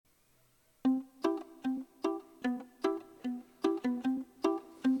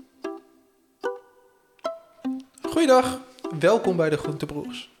Goeiedag, welkom bij de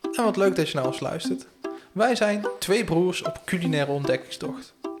Groentebroers. En wat leuk dat je naar ons luistert. Wij zijn twee broers op culinaire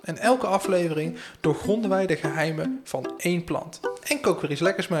ontdekkingstocht. En elke aflevering doorgronden wij de geheimen van één plant. En koken er iets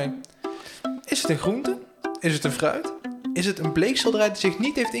lekkers mee. Is het een groente? Is het een fruit? Is het een bleekselderij die zich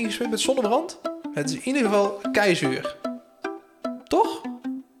niet heeft ingesmeerd met zonnebrand? Het is in ieder geval keizuur. Toch?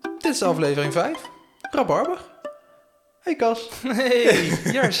 Dit is aflevering 5. Rabarber. Hey Cas. Hey,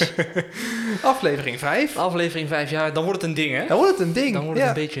 Jars. Aflevering 5. Aflevering 5, ja, dan wordt het een ding, hè? Dan wordt het een ding. Dan wordt het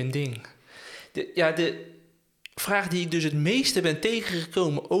een beetje een ding. De vraag die ik dus het meeste ben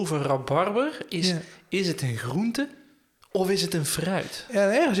tegengekomen over rabarber is... Ja. Is het een groente of is het een fruit? Ja,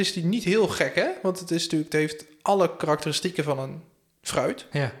 en ergens is die niet heel gek, hè? Want het heeft alle karakteristieken van een fruit.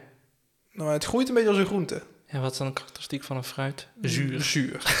 Ja. Maar het groeit een beetje als een groente. Ja, wat is dan een karakteristiek van een fruit? Zuur.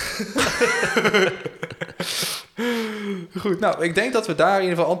 Zuur. Goed, nou, ik denk dat we daar in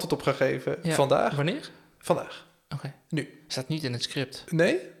ieder geval antwoord op gaan geven. Ja. Vandaag. Wanneer? Vandaag. Oké. Nu. Staat niet in het script.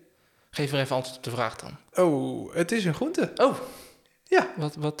 Nee? Geef er even antwoord op de vraag dan. Oh, het is een groente. Oh. Ja.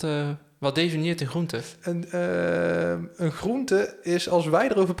 Wat definieert een groente? Een groente is als wij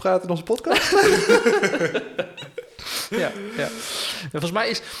erover praten in onze podcast. Ja. Volgens mij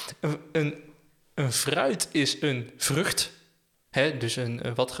is een fruit is een vrucht. Hè? Dus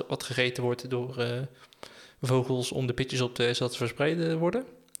wat gegeten wordt door vogels om de pitjes op te zodat ze verspreid worden.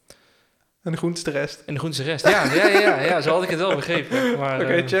 En de groente is de rest. En de groente is de rest. Ja, zo had ik het wel begrepen.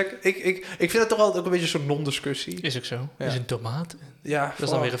 Oké, check. Ik vind het toch altijd ook een beetje zo'n non-discussie. Is ook zo. Ja. Is een tomaat. Ja, Dat is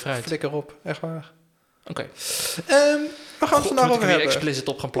dan weer een fruit. Flikker op, echt waar. Oké. We gaan het vandaag over hebben. Explicit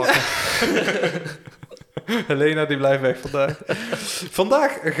op gaan plakken. Helena, die blijft weg vandaag.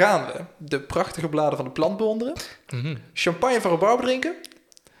 Vandaag gaan we de prachtige bladen van de plant bewonderen. Mm-hmm. Champagne van rabarber drinken.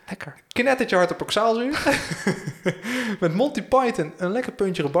 Lekker. Knettertje hard op oxaalzuur. Met Monty Python een lekker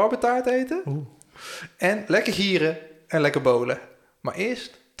puntje rabarbertaart eten. Oeh. En lekker gieren en lekker bolen. Maar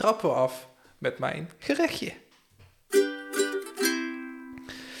eerst trappen we af met mijn gerechtje.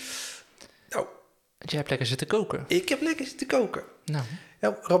 Nou, Jij hebt lekker zitten koken. ik heb lekker zitten koken. Nou.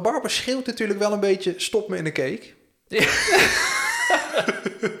 Ja, rabarber scheelt natuurlijk wel een beetje stop me in de cake. Ja.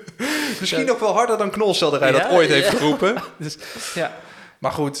 Misschien nog wel harder dan knolselderij dat ooit heeft geroepen. Dus, ja.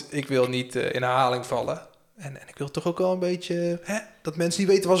 Maar goed, ik wil niet in herhaling vallen. En ik wil toch ook wel een beetje... dat mensen niet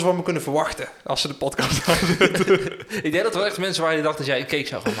weten wat ze van me kunnen verwachten als ze de podcast gaan zetten. Ik denk dat er wel echt mensen waren die dachten dat jij een cake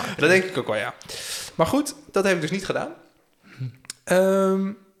zou gaan maken. Dat denk ik ook wel, ja. Maar goed, dat heb ik dus niet gedaan.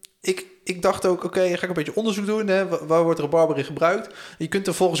 Ik dacht ook, oké, ga ik een beetje onderzoek doen. Hè? Waar wordt rabarber in gebruikt? Je kunt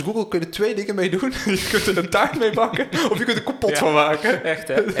er volgens Google 2 dingen mee doen. Je kunt er een taart mee bakken of je kunt er kapot van maken. Echt,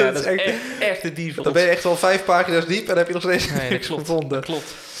 hè? Ja, dat is echt de dief. Dan ben je echt wel 5 pagina's diep en dan heb je nog steeds niks gevonden. Dat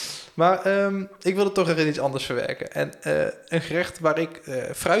klopt. Maar ik wilde toch in iets anders verwerken. En een gerecht waar ik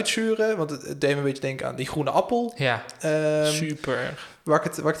fruitzuren, want het deed me een beetje denken aan die groene appel. Ja, super. Waar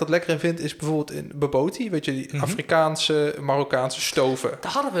ik dat lekker in vind, is bijvoorbeeld in baboti. Weet je, die Afrikaanse, Marokkaanse stoven.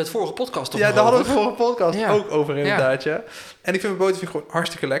 Daar hadden we het vorige podcast Ja, daar hadden we het vorige podcast ook over inderdaad, ja. En ik vind baboti gewoon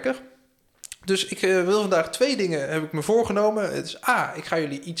hartstikke lekker. Dus ik wil vandaag 2 dingen, heb ik me voorgenomen. Het is ik ga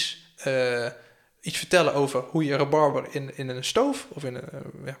jullie iets vertellen over hoe je rabarber in een stoof of in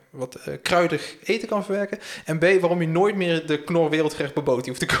een wat kruidig eten kan verwerken. En B, waarom je nooit meer de knor wereldgerecht baboti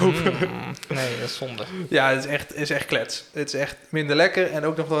hoeft te kopen. Nee, dat is zonde. Ja, het is echt klets. Het is echt minder lekker en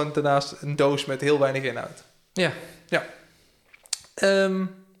ook nog dan daarnaast een doos met heel weinig inhoud. Ja.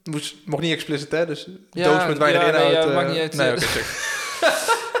 Mocht niet explicit, hè? Dus doos met weinig inhoud. Nee, maakt niet uit. Nee, oké.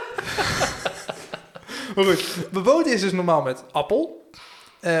 Maar goed, baboti is dus normaal met appel.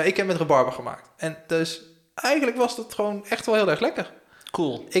 Ik heb met rabarber gemaakt. En dus eigenlijk was het gewoon echt wel heel erg lekker.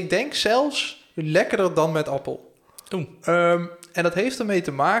 Cool. Ik denk zelfs lekkerder dan met appel. En dat heeft ermee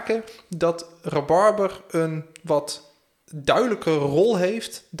te maken dat rabarber een wat duidelijkere rol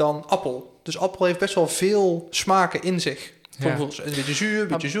heeft dan appel. Dus appel heeft best wel veel smaken in zich. Bijvoorbeeld een beetje zuur, een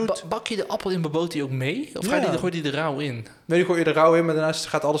beetje zoet. Bak je de appel in baboti ook mee? Of gooi je die er rauw in? Nee, die gooi je er rauw in, maar daarnaast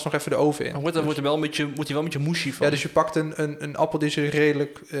gaat alles nog even de oven in. Dan wordt hij wel een beetje mushy van. Ja, dus je pakt een appel die zich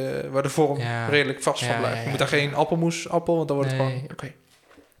redelijk, waar de vorm redelijk vast van blijft. Je moet daar geen appel, want dan wordt het gewoon... Oké.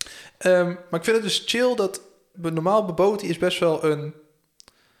 Maar ik vind het dus chill dat normaal baboti is best wel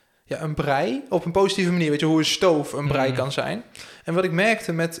een brei. Op een positieve manier, weet je, hoe een stoof een brei kan zijn. En wat ik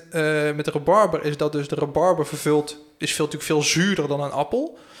merkte met de rabarber is dat dus de rabarber is natuurlijk veel zuurder dan een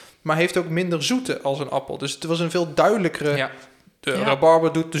appel. Maar heeft ook minder zoete als een appel. Dus het was een veel duidelijkere...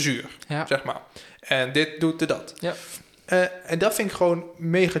 rabarber doet de zuur, zeg maar. En dit doet de dat. Ja. En dat vind ik gewoon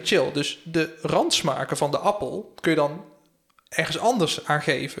mega chill. Dus de randsmaken van de appel kun je dan ergens anders aan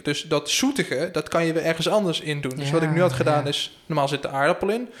geven. Dus dat zoetige, dat kan je weer ergens anders in doen. Dus wat ik nu had gedaan is, normaal zit de aardappel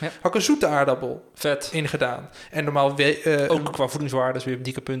in. Ja. Had ik een zoete aardappel Vet. in gedaan. En normaal... Ook qua voedingswaarde is weer een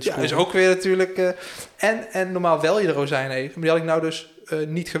dikke punt. Ja, is ook weer natuurlijk... en normaal wel je de rozijnen even. Maar die had ik nou dus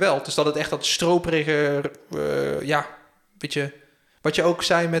niet geweld. Dus dat het echt dat stroperige... weet je... Wat je ook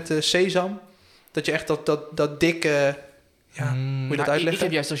zei met de sesam. Dat je echt dat dikke... moet je dat uitleggen? Ik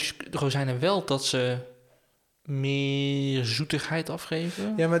heb juist als je de rozijnen wel dat ze meer zoetigheid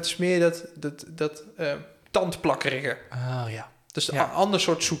afgeven. Ja, maar het is meer dat tandplakkerige. Oh ja. Dus een ander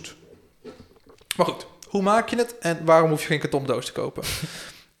soort zoet. Maar goed, hoe maak je het? En waarom hoef je geen kartonnen doos te kopen?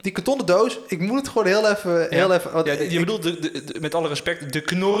 Die kartonnen doos, ik moet het gewoon heel even... Je bedoelt, met alle respect, de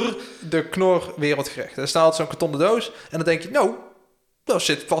knor. De knor wereldgerecht. Er staat zo'n kartonnen doos. En dan denk je, nou, daar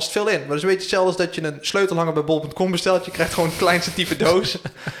zit vast veel in. Maar dat is een beetje hetzelfde als dat je een sleutelhanger bij bol.com bestelt. Je krijgt gewoon een kleinste type doos.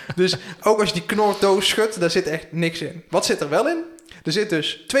 Dus ook als je die knordoos schudt, daar zit echt niks in. Wat zit er wel in? Er zit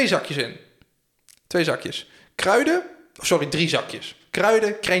dus 2 zakjes in. 2 zakjes. Kruiden, 3 zakjes.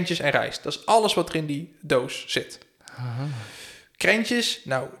 Kruiden, krentjes en rijst. Dat is alles wat er in die doos zit. Aha. Krentjes,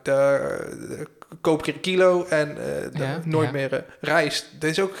 nou, daar koop ik er 1 kilo en nooit meer rijst.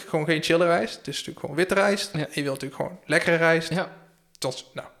 Dit is ook gewoon geen chille rijst. Het is natuurlijk gewoon witte rijst. Ja. Je wilt natuurlijk gewoon lekkere rijst. Ja.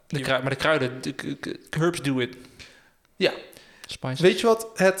 Maar de kruiden, de herbs do it. Ja. Spice. Weet je wat?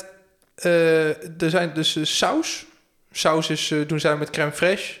 Er zijn dus saus. Saus is, doen zij met crème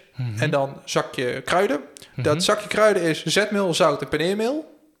fraîche. En dan zakje kruiden. Dat zakje kruiden is zetmeel, zout en paneermeel.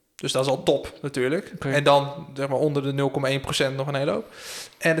 Dus dat is al top natuurlijk. Okay. En dan zeg maar onder de 0,1% nog een hele hoop.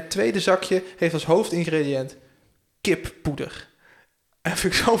 En het tweede zakje heeft als hoofdingrediënt kippoeder. En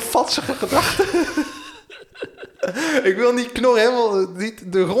vind ik zo'n vatsige gedachte. Ik wil die knor helemaal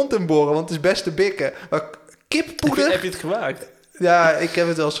niet de grond in boren, want het is best te bikken. Maar kippoeder... Heb je het gemaakt? Ja, ik heb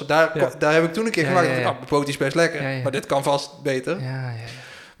het wel eens... Daar heb ik toen een keer gemaakt. Ja. De boot is best lekker, maar dit kan vast beter. Ja.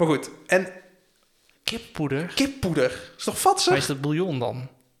 Maar goed, en... Kippoeder? Kippoeder. Is toch vatsig? Maar is dat bouillon dan?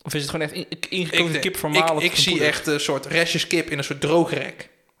 Of is het gewoon echt ingekookte kip vermalen? Ik zie echt een soort restjes kip in een soort droogrek.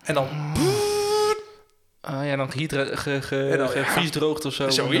 En dan... dan gevriesdroogd of zo.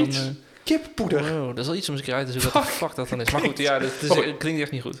 Zoiets. Dan, kippoeder. Wow, dat is wel iets om eens een keer uit te zoeken wat de fuck dat dan is. Maar goed, ja, dat klinkt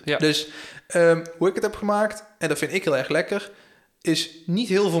echt niet goed. Ja. Dus hoe ik het heb gemaakt, en dat vind ik heel erg lekker, is niet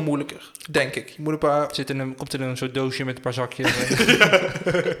heel veel moeilijker, denk ik. Je moet een paar... Komt in een soort doosje met een paar zakjes.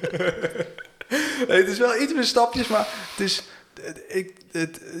 Nee, het is wel iets met stapjes, maar het is...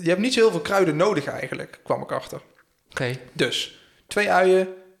 je hebt niet zo heel veel kruiden nodig eigenlijk, kwam ik achter. Oké. Dus 2 uien,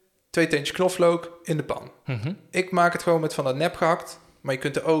 2 teentjes knoflook in de pan. Ik maak het gewoon met van dat nep gehakt, maar je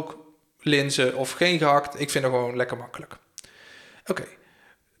kunt er ook linzen of geen gehakt. Ik vind het gewoon lekker makkelijk. Oké.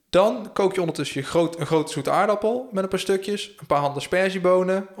 Dan kook je ondertussen een grote zoete aardappel met een paar stukjes, een paar handen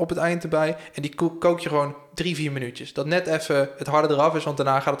aspergebonen op het eind erbij. En die kook je gewoon 3-4 minuutjes. Dat net even het harde eraf is, want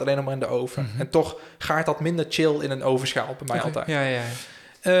daarna gaat het alleen nog maar in de oven. En toch gaart dat minder chill in een ovenschaal bij mij altijd.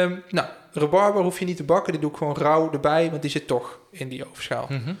 Ja. Rabarber hoef je niet te bakken. Die doe ik gewoon rauw erbij, want die zit toch in die ovenschaal.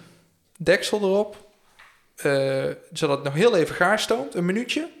 Deksel erop. Zodat het nog heel even gaar stoomt, een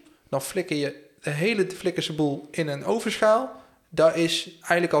minuutje. Dan flikker je de hele flikkerse boel in een ovenschaal. Dat is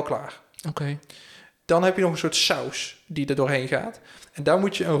eigenlijk al klaar. Oké. Dan heb je nog een soort saus die er doorheen gaat. En daar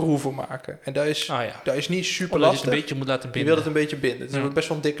moet je een roe voor maken. En dat is niet super lastig. Je het een beetje moet laten binden. Je wilt het een beetje binden. Het is best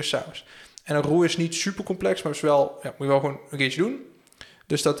wel een dikke saus. En een roe is niet super complex, maar is wel, moet je wel gewoon een keertje doen.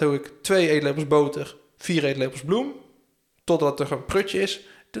 Dus dat doe ik 2 eetlepels boter, 4 eetlepels bloem. Totdat er een prutje is.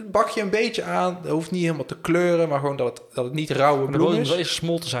 Dan bak je een beetje aan. Dat hoeft niet helemaal te kleuren, maar gewoon dat het niet rauwe bloem is. Het moet wel eens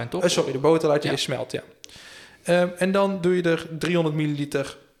gesmolten zijn, toch? De boter laat je eerst smelt, ja. En dan doe je er 300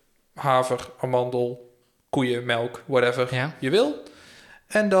 milliliter haver, amandel, koeienmelk, whatever je wil.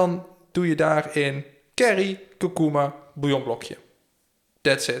 En dan doe je daarin curry, kurkuma, bouillonblokje.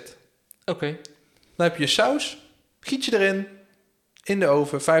 That's it. Oké. Dan heb je je saus, giet je erin, in de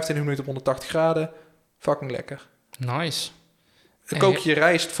oven, 25 minuten op 180 graden. Fucking lekker. Nice. Dan kook je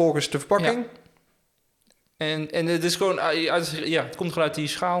rijst volgens de verpakking. Ja. En het is gewoon, het komt gewoon uit die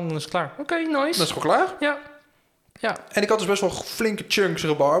schaal en dan is het klaar. Oké, nice. Dat is gewoon klaar. Ja. En ik had dus best wel flinke chunks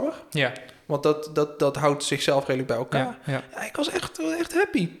rabarber. Ja. Want dat houdt zichzelf redelijk bij elkaar. Ja. Ik was echt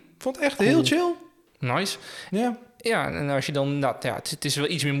happy. Ik vond het echt heel chill. Nice. Ja. Ja, en als je dan... het is wel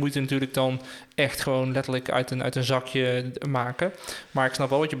iets meer moeite natuurlijk dan echt gewoon letterlijk uit een zakje maken. Maar ik snap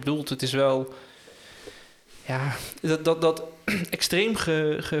wel wat je bedoelt. Het is wel... Ja, dat extreem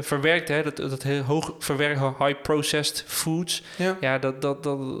verwerkt, hè, dat heel hoog verwerkte, high-processed foods. Ja, dat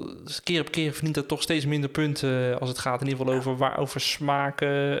keer op keer verdient dat toch steeds minder punten als het gaat in ieder geval over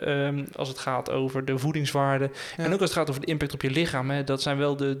smaken, als het gaat over de voedingswaarde. Ja. En ook als het gaat over de impact op je lichaam. Hè, dat zijn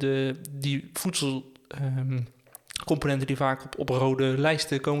wel die voedsel... componenten die vaak op rode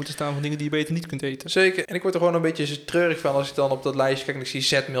lijsten komen te staan van dingen die je beter niet kunt eten. Zeker. En ik word er gewoon een beetje treurig van als ik dan op dat lijstje kijk en ik zie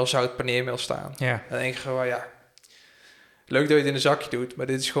zetmeel, zout, paneermeel staan. Ja. Dan denk ik gewoon, ja, leuk dat je het in een zakje doet, maar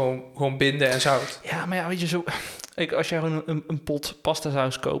dit is gewoon binden en zout. Ja, maar ja, weet je, zo... als jij gewoon een pot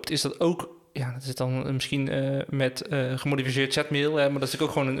pastasaus koopt, is dat ook... Ja, dat is dan misschien met gemodificeerd zetmeel. Maar dat is natuurlijk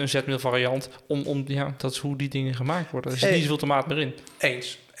ook gewoon een zetmeel variant. Dat is hoe die dingen gemaakt worden. Er zit niet zoveel tomaat meer in.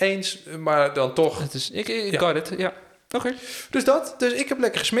 Eens, maar dan toch. Het is, ik got it, ja. Oké. Dus ik heb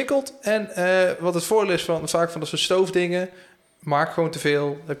lekker gesmikkeld. En wat het voordeel is vaak van dat soort stoofdingen, maak gewoon te veel.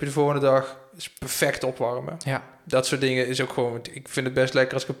 Dan heb je de volgende dag, is perfect opwarmen. Ja. Dat soort dingen is ook gewoon, ik vind het best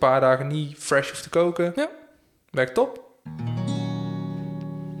lekker als ik een paar dagen niet fresh hoef te koken. Ja. Werkt top.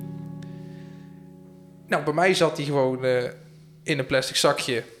 Nou, bij mij zat die gewoon in een plastic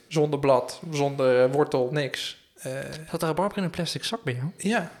zakje, zonder blad, zonder wortel, niks. Zat de rabarber in een plastic zak bij jou?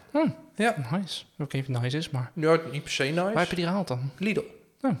 Ja. Ja. Nice. Ook even nice is, maar... Ja, niet per se nice. Waar heb je die gehaald dan? Lidl.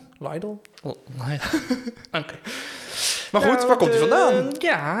 Oh. Lidl. Oké. Maar goed, waar komt hij vandaan?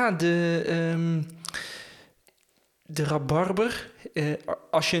 Ja, de rabarber,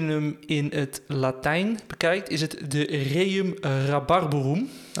 als je hem in het Latijn bekijkt, is het de Reum rabarberum.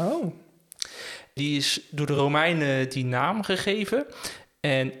 Oh. Die is door de Romeinen die naam gegeven.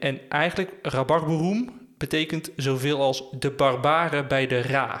 En eigenlijk rabarberum betekent zoveel als de barbaren bij de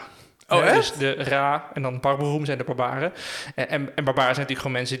Ra. Oh, echt? Dus de Ra en dan barbaroem zijn de barbaren. En barbaren zijn natuurlijk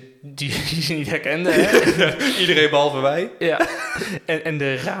gewoon mensen die ze niet herkenden. Hè? Iedereen behalve wij. Ja. En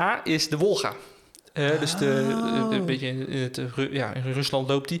de Ra is de Wolga. Dus een beetje in Rusland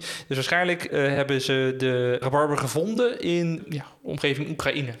loopt die. Dus waarschijnlijk hebben ze de rabarber gevonden in omgeving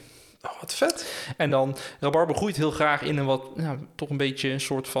Oekraïne. Oh, wat vet. En dan, rabarber groeit heel graag in een toch een beetje een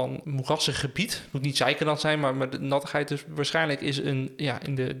soort van moerassig gebied. Het moet niet zeikernat zijn, maar de nattigheid dus waarschijnlijk is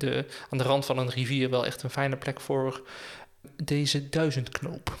aan de rand van een rivier wel echt een fijne plek voor deze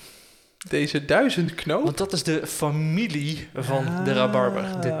duizendknoop. Deze duizendknoop? Want dat is de familie van de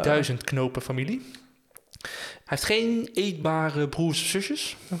rabarber, de duizendknopenfamilie. Hij heeft geen eetbare broers of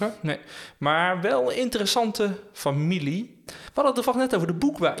zusjes. Okay. Nee, maar wel een interessante familie. We hadden het toevallig net over de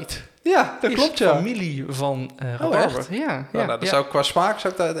boekwijd. Ja, dat klopt, ja. Familie van rabarber. Echt? Ja, Zou ik qua smaak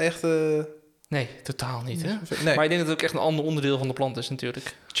zou ik dat echt... Nee, totaal niet. Hè? Nee. Maar ik denk dat het ook echt een ander onderdeel van de plant is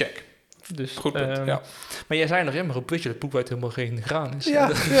natuurlijk. Check. Dus, goed punt, ja. Maar jij zei nog, maar op weet je dat boekwijd helemaal geen graan is. Ja.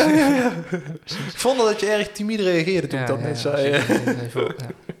 Ik vond dat je erg timide reageerde toen ik dat net zei.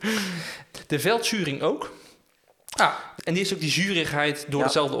 De veldzuring ook. En die is ook die zurigheid door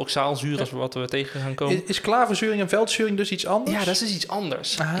hetzelfde oxaalzuur als wat we tegen gaan komen. Is klaverzuring en veldzuring dus iets anders? Ja, dat is dus iets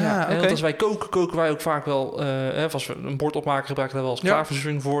anders. Okay. Want als wij koken wij ook vaak wel... als we een bord opmaken, gebruiken we daar wel als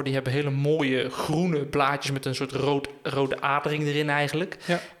klaverzuring voor. Die hebben hele mooie groene blaadjes met een soort rode adering erin eigenlijk.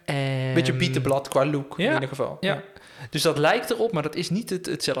 Ja. Beetje bietenblad qua look in ieder geval. Ja. Dus dat lijkt erop, maar dat is niet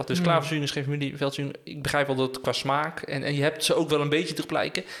hetzelfde. Dus klaverzuring is geen familie, veldzuring. Ik begrijp wel dat het qua smaak... En je hebt ze ook wel een beetje te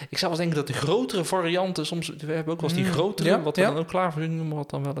blijken. Ik zou wel denken dat de grotere varianten... Soms, we hebben ook wel eens die grotere... wat we dan ook klaverzuring noemen... wat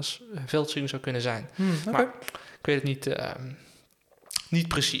dan wel eens veldzuring zou kunnen zijn. Okay. Maar ik weet het niet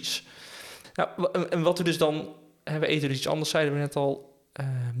precies. Nou, en wat we dus dan... we eten dus iets anders, zeiden we net al...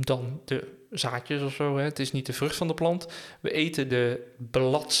 dan de zaadjes of zo. Hè. Het is niet de vrucht van de plant. We eten de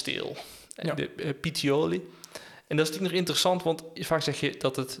bladsteel. De petioli. En dat is natuurlijk nog interessant, want vaak zeg je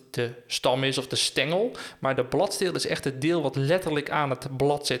dat het de stam is of de stengel. Maar de bladsteel is echt het deel wat letterlijk aan het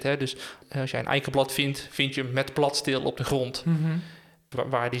blad zit. Hè? Dus als jij een eikenblad vindt, vind je hem met bladsteel op de grond. Mm-hmm.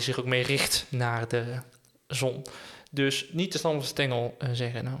 Waar die zich ook mee richt naar de zon. Dus niet de stam of de stengel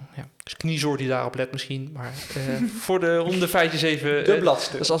zeggen. Nou, ja, dus kniezoor die daarop let misschien. Maar om de feitjes even... De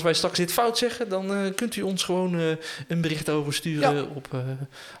bladsteel. Dus als wij straks dit fout zeggen, dan kunt u ons gewoon een bericht over sturen op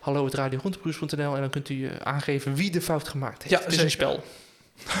hallo@radiogroentebroers.nl en dan kunt u aangeven wie de fout gemaakt heeft. Ja, het is een spel.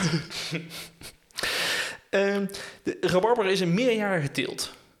 De rabarber is een meerjarige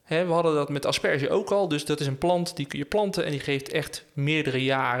teelt. We hadden dat met asperge ook al. Dus dat is een plant, die kun je planten en die geeft echt meerdere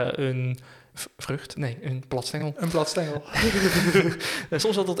jaren een... vrucht? Nee, een bladstengel. Een bladstengel.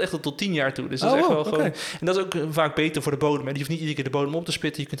 Soms had dat echt tot 10 jaar toe. Dus dat is echt wel gewoon... En dat is ook vaak beter voor de bodem. En je hoeft niet iedere keer de bodem op te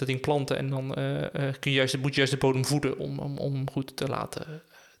spitten. Je kunt dat ding planten en dan moet je juist de bodem voeden om goed te laten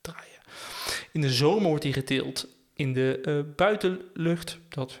draaien. In de zomer wordt die geteeld in de buitenlucht.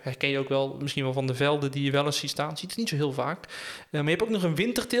 Dat herken je ook wel misschien wel van de velden die je wel eens ziet staan. Ziet het niet zo heel vaak. Maar je hebt ook nog een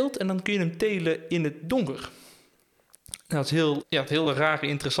winterteelt en dan kun je hem telen in het donker. Nou, het hele rare,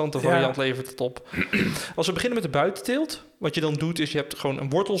 interessante variant levert het op. Als we beginnen met de buitenteelt, wat je dan doet is je hebt gewoon een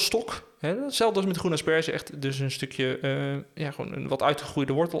wortelstok. Hetzelfde als met groene asperge, echt dus een stukje, gewoon een wat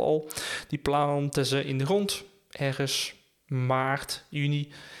uitgegroeide wortel al. Die planten ze in de grond, ergens maart,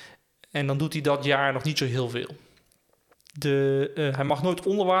 juni. En dan doet hij dat jaar nog niet zo heel veel. Hij mag nooit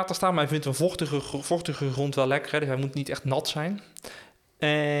onder water staan, maar hij vindt een vochtige grond wel lekker. Hè? Dus hij moet niet echt nat zijn.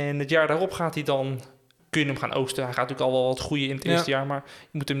 En het jaar daarop kun je hem gaan oogsten. Hij gaat natuurlijk al wel wat groeien in het eerste jaar, maar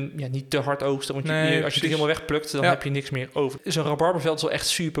je moet hem niet te hard oogsten. Want als je het helemaal wegplukt, dan heb je niks meer over. Zo'n rabarberveld is wel echt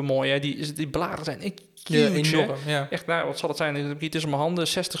super mooi. Hè? Die bladeren zijn enorm. Ja. Echt, wat zal het zijn? Ik heb hier tussen mijn handen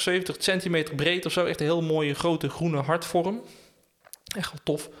 60, 70 centimeter breed of zo. Echt een heel mooie grote groene hartvorm. Echt wel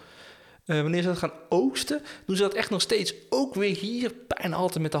tof. Wanneer ze dat gaan oogsten, doen ze dat echt nog steeds. Ook weer hier, bijna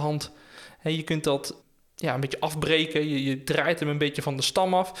altijd met de hand. Je kunt dat een beetje afbreken. Je draait hem een beetje van de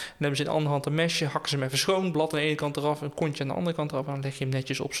stam af. Dan hebben ze in de andere hand een mesje. Hakken ze hem even schoon. Blad aan de ene kant eraf. Een kontje aan de andere kant eraf. En dan leg je hem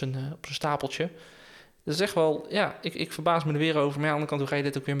netjes op zijn stapeltje. Dat is echt wel... Ja, ik verbaas me er weer over. Maar aan de andere kant, hoe ga je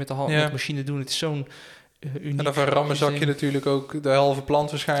dit ook weer met de hand, met de machine doen? Het is zo'n uniek... En dan verrammenzak je natuurlijk ook de halve plant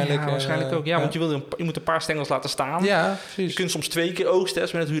waarschijnlijk. Ja, waarschijnlijk ook. Ja, want je moet een paar stengels laten staan. Ja, precies. Je kunt soms 2 keer oogsten. Dat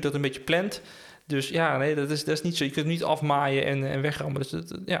is net hoe je dat een beetje plant. Dus ja, nee, dat is niet zo. Je kunt het niet afmaaien en wegrammen. Dus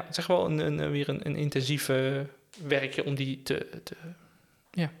het is echt wel weer een intensief werkje om die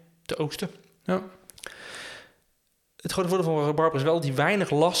te oogsten. Ja. Het grote voordeel van rabarber is wel dat hij weinig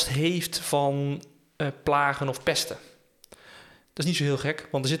last heeft van plagen of pesten. Dat is niet zo heel gek,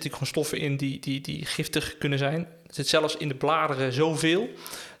 want er zitten natuurlijk gewoon stoffen in die giftig kunnen zijn. Er zit zelfs in de bladeren zoveel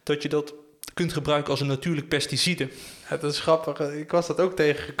dat je dat kunt gebruiken als een natuurlijk pesticide. Ja, dat is grappig. Ik was dat ook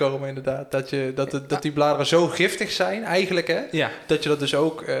tegengekomen inderdaad. Dat die bladeren zo giftig zijn eigenlijk, hè? Ja. Dat je dat dus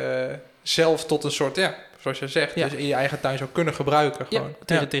ook zelf tot een soort, zoals je zegt, dus in je eigen tuin zou kunnen gebruiken. Gewoon.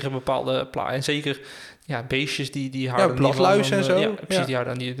 Ja, tegen bepaalde plagen. En zeker beestjes die houden bladluis en zo. Ja, precies, die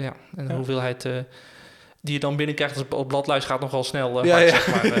houden aan die. En de hoeveelheid die je dan binnenkrijgt als bladluis gaat nogal snel zeg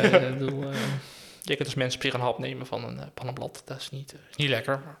maar. Je kunt als mens op zich een hap nemen van een pannenblad. Dat is niet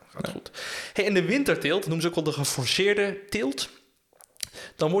lekker, maar gaat goed. Hey, en de winterteelt, noemen ze ook wel de geforceerde teelt.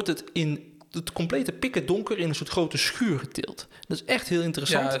 Dan wordt het in het complete pikken donker in een soort grote schuur geteeld. Dat is echt heel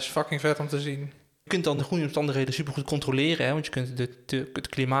interessant. Ja, dat is fucking vet om te zien. Je kunt dan de goede omstandigheden supergoed controleren. Hè, want je kunt het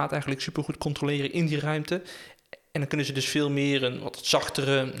klimaat eigenlijk supergoed controleren in die ruimte. En dan kunnen ze dus veel meer een wat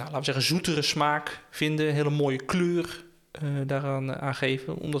zachtere, laten we zeggen zoetere smaak vinden. Een hele mooie kleur daaraan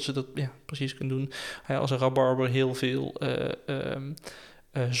aangeven. Omdat ze dat precies kunnen doen. Als een rabarber heel veel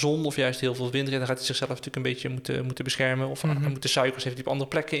zon of juist heel veel wind, dan gaat hij zichzelf natuurlijk een beetje moeten beschermen. Of moeten suikers heeft hij op andere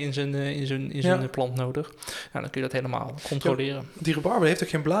plekken in zijn plant nodig. Dan kun je dat helemaal controleren. Ja, die rabarber heeft ook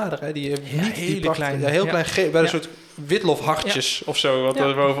geen bladeren. Hè? Die heeft niet hele kleine. Heel klein geel, bij een soort witlofhartjes of zo, wat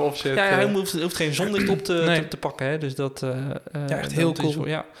er bovenop zit. Ja, hij hoeft geen zonlicht op te pakken. Hè? Dus dat... echt heel cool.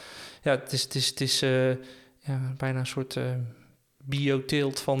 Het is bijna een soort...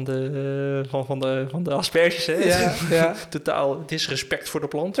 bioteelt van de asperges. Hè? Ja. Totaal disrespect voor de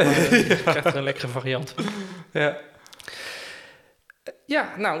plant. Maar je krijgt een lekkere variant.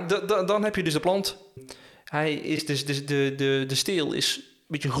 Dan heb je dus de plant. Hij is dus de steel is een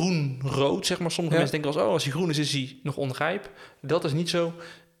beetje groen-rood, zeg maar. Sommige mensen denken als hij groen is hij nog onrijp. Dat is niet zo.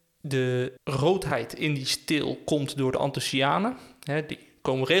 De roodheid in die steel komt door de anthocyanen. Die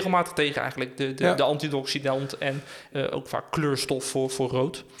komen regelmatig tegen eigenlijk de antioxidant en ook vaak kleurstof voor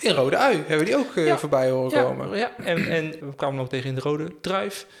rood. In rode ui hebben die ook voorbij horen komen. Ja, en we kwamen ook tegen in de rode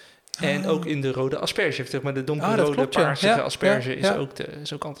druif. En ook in de rode asperge. Zeg maar de donkerrode, paarsige asperge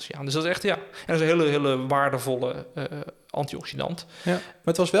is ook anthocyan. Dus dat is echt, en dat is een hele waardevolle antioxidant. Ja, maar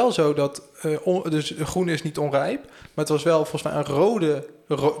het was wel zo dat, dus groen is niet onrijp, maar het was wel volgens mij een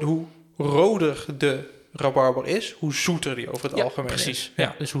hoe roder de rabarber is, hoe zoeter die over het algemeen precies. is.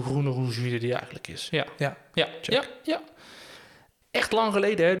 Ja, dus hoe groener, hoe zuurder die eigenlijk is. Ja. Echt lang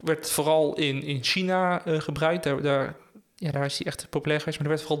geleden werd vooral in China gebruikt. Daar is die echt populair geweest, maar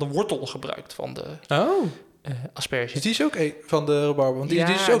er werd vooral de wortel gebruikt van de asperge. Dus die is ook van de rabarber? Want die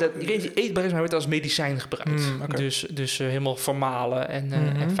is ook... Ik weet niet of die eetbaar is, maar werd als medicijn gebruikt. Okay. Dus helemaal vermalen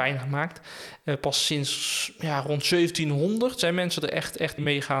en fijn gemaakt. Pas sinds rond 1700 zijn mensen er echt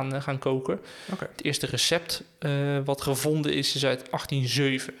mee gaan koken. Okay. Het eerste recept wat gevonden is uit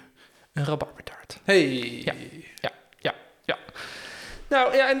 1807. Een rabarbertaart. Hey! Ja.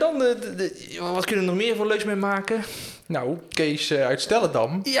 Nou ja, en dan wat kunnen we nog meer voor leuks mee maken? Nou, Kees uit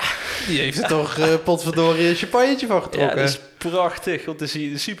Stellendam, die heeft er toch potverdorie een champagnetje van getrokken. Ja, dat is prachtig om te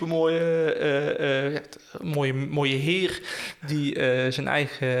zien. Een supermooie mooie heer die zijn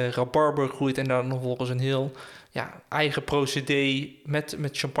eigen rabarber groeit en daar nog volgens een heel eigen procedé met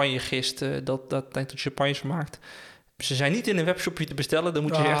champagnegist dat tot champagne vermaakt. Ze zijn niet in een webshopje te bestellen. Dan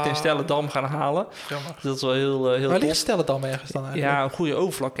moet je echt in Stellendam gaan halen. Jammer. Dat is wel heel Waar tof. ligt Stellendam ergens dan eigenlijk? Ja, een goede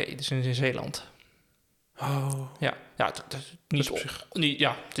overflakke. Dus in Zeeland. Oh. Ja, dat is niet, op zich.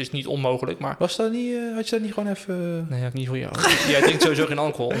 het is niet onmogelijk, maar... Was dat niet, had je dat niet gewoon even... Nee, niet voor jou. Jij drinkt sowieso geen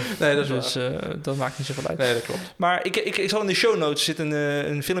alcohol. Nee, dat is Dus dat maakt niet zoveel uit. Nee, dat klopt. Maar ik zal in de show notes zitten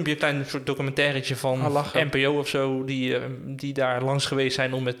een filmpje, een klein soort documentairetje van NPO of zo, die daar langs geweest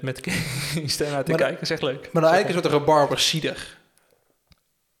zijn om met stem uit te kijken. Dat is echt leuk. Maar dan eigenlijk is het een rabarber cider.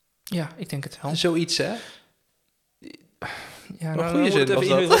 Ja, ik denk het wel. Zoiets, hè? Ja, Een goede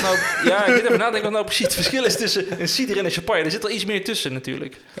zin was dat. Ja, ik moet even nadenken wat nou precies het verschil is tussen een cider en een champagne. Er zit er iets meer tussen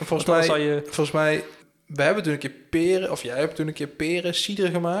natuurlijk. En volgens mij, we hebben toen een keer peren, of jij hebt toen een keer peren cider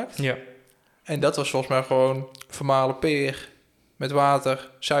gemaakt. Ja. En dat was volgens mij gewoon vermalen peer met water,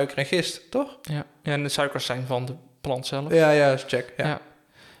 suiker en gist, toch? Ja, en de suikers zijn van de plant zelf. Ja, check. Ja.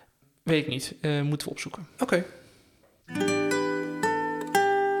 Weet ik niet. Moeten we opzoeken. Oké.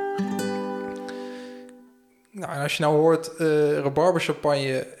 Nou, en als je nou hoort rabarber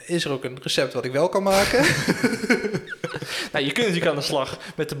champagne, is er ook een recept wat ik wel kan maken. Nou, je kunt natuurlijk aan de slag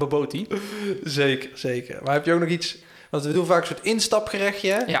met de baboti. Zeker. Maar heb je ook nog iets... Want we doen vaak een soort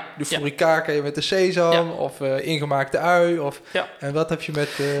instapgerechtje. Hè? Ja. De furikake met de sesam of ingemaakte ui. En wat heb je met...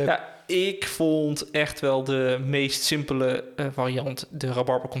 Ik vond echt wel de meest simpele variant, de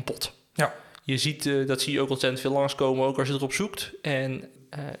rabarber kompot. Ja. Je ziet, dat zie je ook ontzettend veel langskomen, ook als je erop zoekt. En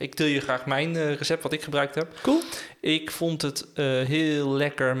ik deel je graag mijn recept, wat ik gebruikt heb. Cool. Ik vond het heel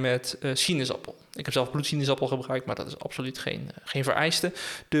lekker met sinaasappel. Ik heb zelf bloedsinaasappel gebruikt, maar dat is absoluut geen vereiste.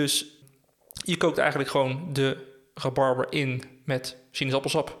 Dus je kookt eigenlijk gewoon de rabarber in met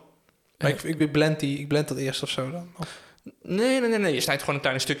sinaasappelsap. Maar ik blend dat eerst of zo dan? Of? Nee. Je snijdt gewoon een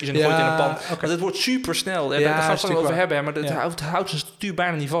kleine stukjes en gooit het in een pan. Okay. Want het wordt super snel. Daar gaan we het over hebben. Hè, maar het houdt zijn structuur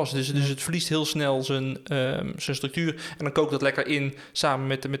bijna niet vast. Dus het verliest heel snel zijn structuur. En dan kook dat lekker in samen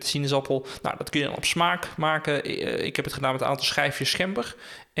met de sinaasappel. Nou, dat kun je dan op smaak maken. Ik heb het gedaan met een aantal schijfjes gember.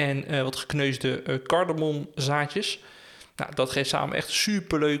 En wat gekneusde cardamomzaadjes. Nou, dat geeft samen echt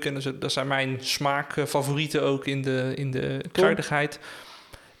super leuk. En dat zijn mijn smaakfavorieten ook in de kruidigheid.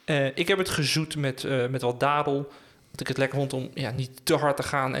 Ik heb het gezoet met wat dadel. Dat ik het lekker vond om niet te hard te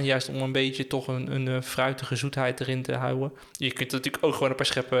gaan. En juist om een beetje toch een fruitige zoetheid erin te houden. Je kunt natuurlijk ook gewoon een paar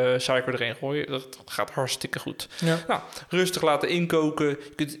scheppen suiker erin gooien. Dat gaat hartstikke goed. Ja. Nou, rustig laten inkoken.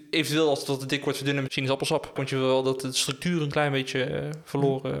 Je kunt eventueel, als het wat te dik wordt, verdunnen met sinaasappelsap. Want je wil wel dat de structuur een klein beetje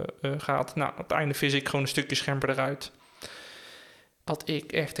verloren gaat. Nou, op het einde vis ik gewoon een stukje scherper eruit. Wat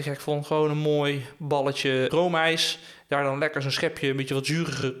ik echt te gek vond. Gewoon een mooi balletje roomijs. Daar dan lekker zo'n schepje, een beetje wat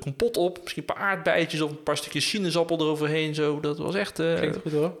zurige kompot op. Misschien een paar aardbeidjes of een paar stukjes sinaasappel eroverheen. Zo. Dat was echt... Klinkt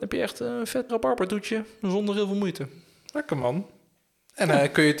goed hoor. Dan heb je echt een vet rabarbertoetje zonder heel veel moeite. Lekker man.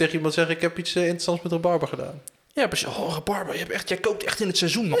 En kun je tegen iemand zeggen, ik heb iets interessants met rabarber gedaan. Ja, precies. Oh, rabarber, jij kookt echt in het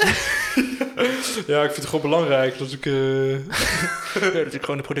seizoen, man. Ja, ik vind het gewoon belangrijk dat ik... dat ik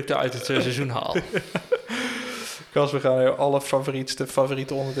gewoon de producten uit het seizoen haal. Kas, we gaan naar jouw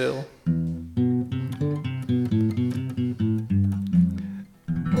favoriete onderdeel.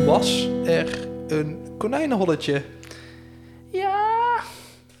 Was er een konijnenholletje? Ja.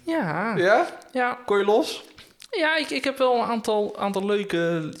 Ja? Kon je los? Ja, ik heb wel een aantal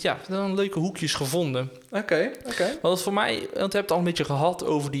leuke hoekjes gevonden. Oké. Want voor mij, want we hebben het al een beetje gehad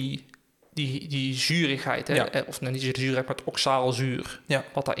over die zuurigheid. Hè? Ja. Of niet de zuurigheid, maar het oxaalzuur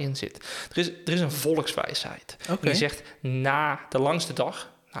wat daarin zit. Er is een volkswijsheid. Okay. Die zegt, na de langste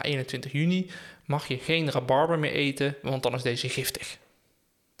dag, na 21 juni, mag je geen rabarber meer eten, want dan is deze giftig.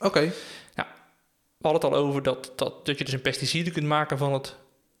 Oké. Nou, we hadden het al over dat je dus een pesticide kunt maken van het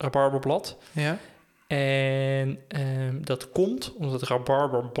rabarberblad. Ja. En dat komt omdat het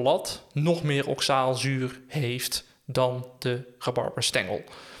rabarberblad nog meer oxaalzuur heeft dan de rabarberstengel.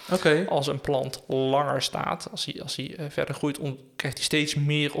 Okay. Als een plant langer staat, als hij verder groeit, krijgt hij steeds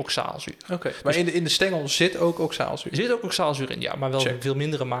meer oxaalzuur. Okay. Maar dus in de stengel zit ook oxaalzuur? Er zit ook oxaalzuur in, ja, maar wel in veel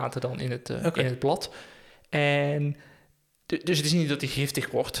mindere mate dan in het blad. En dus het is niet dat hij giftig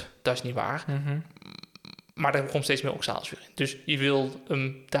wordt, dat is niet waar. Mm-hmm. Maar er komt steeds meer oxaalzuur in. Dus je wil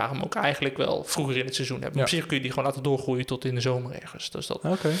hem daarom ook eigenlijk wel vroeger in het seizoen hebben. Ja. Op zich kun je die gewoon laten doorgroeien tot in de zomer ergens. Dus dat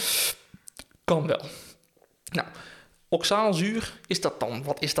kan wel. Nou, oxaalzuur, is dat dan?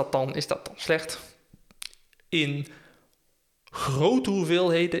 Wat is dat dan? Is dat dan slecht? In grote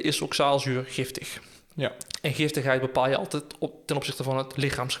hoeveelheden is oxaalzuur giftig. Ja. En giftigheid bepaal je altijd ten opzichte van het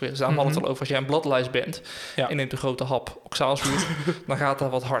lichaamsgewicht. Daarom hadden we het al over. Als jij een bladluis bent en neemt een grote hap oxaalzuur, dan gaat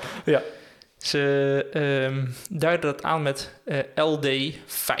dat wat harder. Ja. Ze duiden dat aan met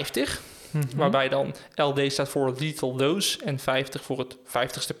LD50. Waarbij dan LD staat voor lethal dose en 50 voor het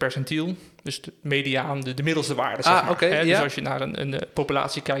 50ste percentiel. Dus de mediaan, de middelste waarde, zeg maar. Okay, Dus als je naar een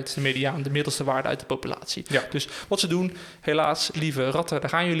populatie kijkt, is de mediaan de middelste waarde uit de populatie. Ja. Dus wat ze doen, helaas, lieve ratten, daar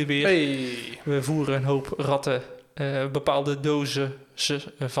gaan jullie weer. Hey. We voeren een hoop ratten bepaalde dozen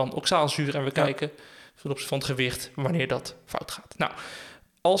van oxaalzuur en we kijken ten opzichte van het gewicht wanneer dat fout gaat. Nou,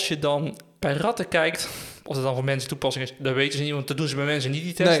 als je dan bij ratten kijkt, of het dan voor mensen toepassing is, dat weten ze niet, want dat doen ze bij mensen niet,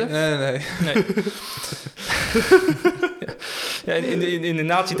 die testen. Nee. Ja, in de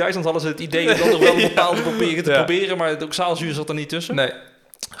nazi-Duitsland hadden ze het idee dat er wel een bepaalde proberen, maar het oxaalzuur zat er niet tussen. Nee.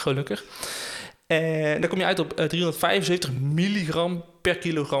 Gelukkig. En dan kom je uit op 375 milligram per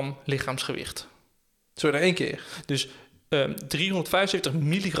kilogram lichaamsgewicht. Sorry, nog 1 keer. Dus 375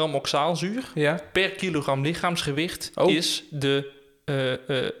 milligram oxaalzuur per kilogram lichaamsgewicht is de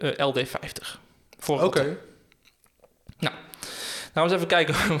LD50. Oké. Nou, eens even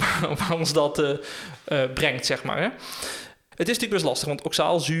kijken waar ons dat brengt, zeg maar. Hè? Het is natuurlijk best lastig, want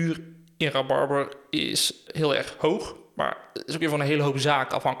oxaalzuur in rabarber is heel erg hoog. Maar het is ook weer van een hele hoop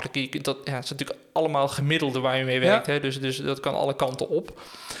zaken afhankelijk. Het is natuurlijk allemaal gemiddelde waar je mee werkt. Hè? Dus dat kan alle kanten op.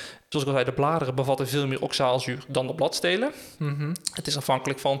 Zoals ik al zei, de bladeren bevatten veel meer oxaalzuur dan de bladstelen. Mm-hmm. Het is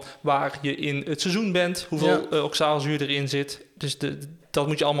afhankelijk van waar je in het seizoen bent, hoeveel oxaalzuur erin zit. Dus dat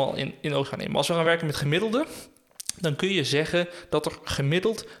moet je allemaal in oog gaan nemen. Maar als we gaan werken met gemiddelde, dan kun je zeggen dat er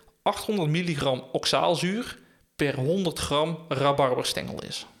gemiddeld 800 milligram oxaalzuur per 100 gram rabarberstengel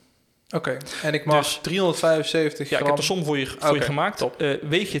is. Oké, en ik mag dus 375 gram. Ja, ik heb de som voor je gemaakt.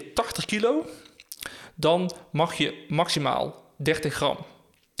 Weeg je 80 kilo, dan mag je maximaal 30 gram.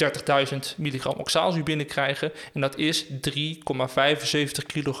 30.000 milligram oxaalzuur binnenkrijgen. En dat is 3,75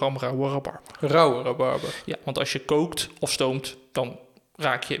 kilogram rauwe rabarber. Rauwe rabarber? Ja, want als je kookt of stoomt, dan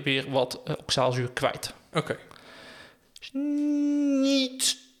raak je weer wat oxaalzuur kwijt. Oké.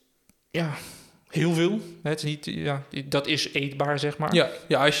 Niet heel veel. Het is niet, dat is eetbaar, zeg maar.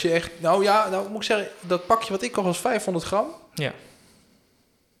 Ja, als je echt... Nou moet ik zeggen, dat pakje wat ik kocht was 500 gram. Ja.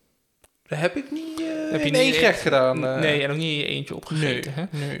 Dat heb ik niet in één gerecht gedaan. Nee, en ook niet in je eentje opgegeten.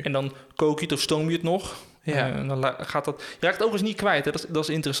 Nee, hè? En dan kook je het of stoom je het nog. Ja. En dan gaat dat... Je raakt het overigens niet kwijt. Hè? Dat is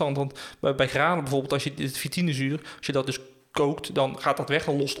interessant. Want bij granen bijvoorbeeld, als je het vitinezuur, als je dat dus kookt, dan gaat dat weg,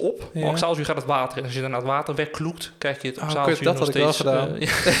 dan lost op. Maar oxaalzuur gaat het water in. Als je dan het water wegkloekt, krijg je het oxaalzuur dat nog had steeds. Ik wel gedaan.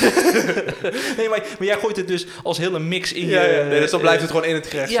 Nee, maar jij gooit het dus als hele mix in je... Nee, dus dan blijft het gewoon in het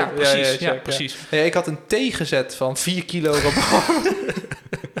gerecht. Ja, precies. Precies. Ja, ik had een thee gezet van 4 kilo rabarber.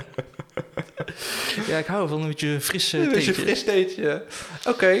 Ja, ik hou van een beetje fris theetje. Een beetje fris theetje.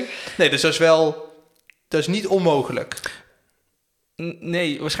 Oké. Nee, dus dat is niet onmogelijk.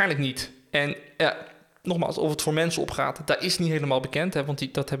 Nee, waarschijnlijk niet. En nogmaals, of het voor mensen opgaat, dat is niet helemaal bekend. Hè,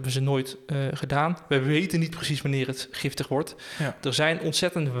 want dat hebben ze nooit gedaan. We weten niet precies wanneer het giftig wordt. Ja. Er zijn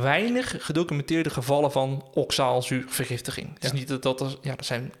ontzettend weinig gedocumenteerde gevallen van oxaalzuurvergiftiging. Het is niet dat er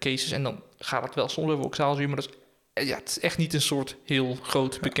zijn cases en dan gaat het wel soms over oxaalzuur, maar dat is, het is echt niet een soort heel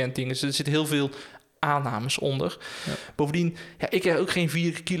groot bekend ding. Dus er zitten heel veel aannames onder. Ja. Bovendien, ik heb ook geen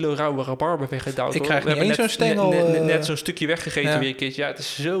 4 kilo rauwe rabarber weggedouwd. Ik krijg niet eens zo'n stengel. Net zo'n stukje weggegeten weer een keertje. Ja, het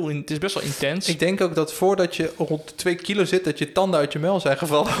is best wel intens. Ik denk ook dat voordat je rond 2 kilo zit, dat je tanden uit je mel zijn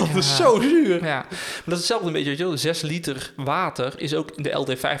gevallen. Want dat is zo zuur. Ja, maar dat is hetzelfde een beetje. Weet je wel, 6 liter water is ook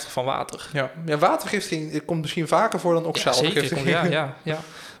de LD50 van water. Ja, watergiftiging komt misschien vaker voor dan oxaalvergiftiging. Ja.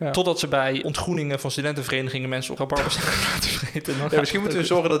 Totdat ze bij ontgroeningen van studentenverenigingen mensen op rabarbers laten vreten. Misschien moeten we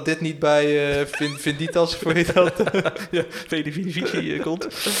zorgen dat dit niet bij Vinditas, voor je dat? Visie komt.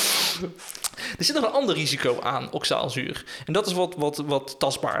 Er zit nog een ander risico aan oxaalzuur. En dat is wat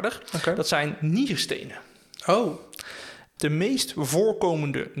tastbaarder. Okay. Dat zijn nierstenen. Oh. De meest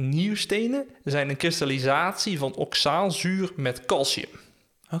voorkomende nierstenen zijn een kristallisatie van oxaalzuur met calcium.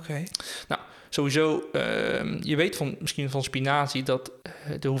 Oké. Nou, sowieso, je weet misschien van spinazie dat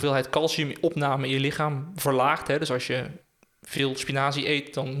de hoeveelheid calciumopname in je lichaam verlaagt. Hè? Dus als je veel spinazie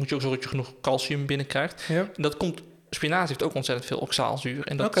eet, dan moet je ook zorgen dat je genoeg calcium binnenkrijgt. Ja. En dat komt, spinazie heeft ook ontzettend veel oxaalzuur.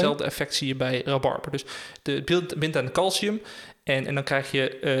 En datzelfde effect zie je bij rabarber. Dus het bindt aan de calcium en dan krijg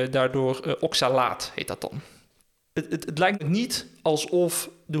je daardoor oxalaat, heet dat dan. Het lijkt niet alsof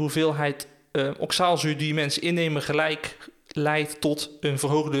de hoeveelheid oxaalzuur die mensen innemen gelijk leidt tot een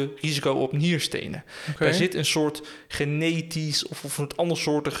verhoogde risico op nierstenen. Okay. Daar zit een soort genetisch of een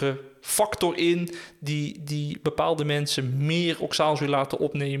andersoortige factor in die bepaalde mensen meer oxaalzuur laten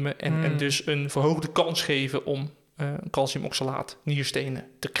opnemen en dus een verhoogde kans geven om calciumoxalaat nierstenen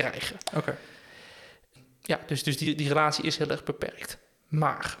te krijgen. Okay. Ja, dus die relatie is heel erg beperkt.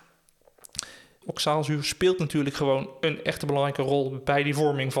 Maar oxaalzuur speelt natuurlijk gewoon een echte belangrijke rol bij die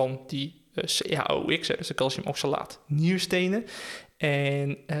vorming van die CaOX, dus de calciumoxalaat nierstenen.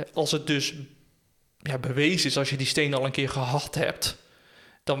 En als het dus bewezen is, als je die steen al een keer gehad hebt,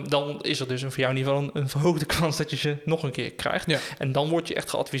 dan is er dus voor jou in ieder geval een verhoogde kans dat je ze nog een keer krijgt. Ja. En dan word je echt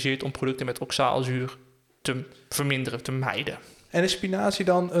geadviseerd om producten met oxaalzuur te verminderen, te mijden. En is spinazie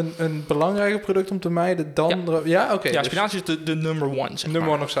dan een belangrijker product om te mijden dan... Ja, oké. Ja, spinazie is de number one, zeg number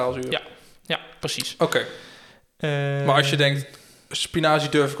maar. one oxaalzuur. Ja, precies. Oké. Maar als je denkt, spinazie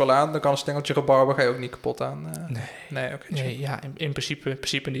durf ik wel aan, dan kan een stengeltje rabarber ga je ook niet kapot aan. Nee, oké. Nee, ja, in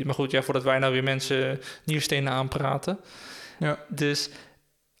principe niet. Maar goed, voordat wij nou weer mensen nierstenen aanpraten. Ja. Dus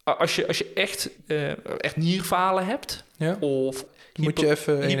als je echt nierfalen hebt, of moet je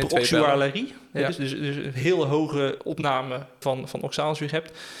even hyperoxyurerie, dus een heel hoge opname van oxaalzuur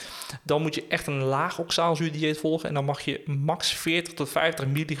hebt, dan moet je echt een laag oxaalzuurdieet volgen en dan mag je max 40 tot 50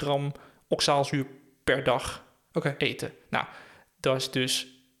 milligram oxaalzuur per dag eten. Nou, dat is dus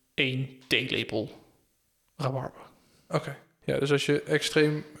 1 theelepel rabarber. Oké. Ja, dus als je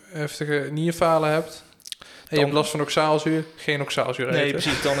extreem heftige nierfalen hebt en je hebt last van oxaalzuur, geen oxaalzuur eten. Nee,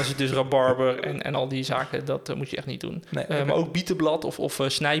 precies. Dan is het dus rabarber en al die zaken. Dat moet je echt niet doen. Nee, maar ook bietenblad of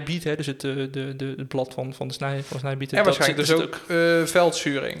snijbiet. Dus het blad van de snijbieten. En waarschijnlijk dus ook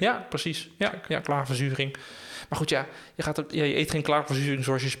veldzuring. Ja, precies. Ja, klaarverzuring. Maar goed, je eet geen klaarverzuring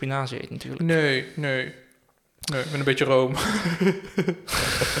zoals je spinazie eet natuurlijk. Nee, met een beetje room.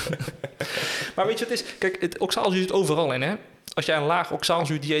 Maar weet je wat het is? Kijk, het oxaalzuur zit overal in, hè? Als jij een laag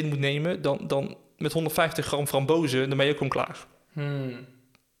oxaalzuur dieet moet nemen, dan met 150 gram frambozen, dan ben je ook gewoon klaar.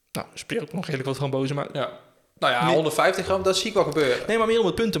 Nou, speer ook nog redelijk wat frambozen, maar... Ja. Nou ja, 150 gram, dat zie ik wel gebeuren. Nee, maar meer om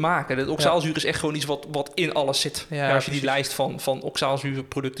het punt te maken. Het oxaalzuur is echt gewoon iets wat in alles zit. Ja, als je die lijst van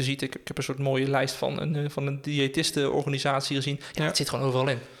oxaalzuurproducten ziet... Ik heb een soort mooie lijst van een diëtistenorganisatie gezien. Ja, het zit gewoon overal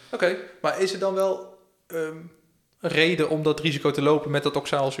in. Oké, maar is er dan wel reden om dat risico te lopen met dat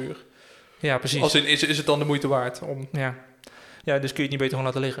oxaalzuur? Ja, precies. Als in, is het dan de moeite waard? Ja, dus kun je het niet beter gewoon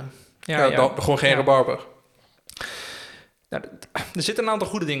laten liggen. Dan gewoon geen rabarber. Nou, er zitten een aantal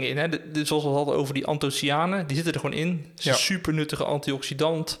goede dingen in. Hè. Zoals we hadden over die anthocyanen, die zitten er gewoon in. Het is een super nuttige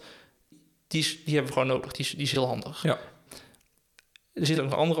antioxidant. Die hebben we gewoon nodig. Die is heel handig. Ja. Er zitten ook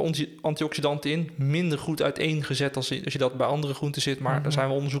nog andere antioxidanten in. Minder goed uiteengezet als je dat bij andere groenten zit. Maar er zijn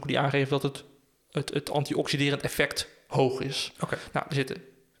wel onderzoeken die aangeven dat het antioxiderend effect hoog is. Okay. Nou, er zitten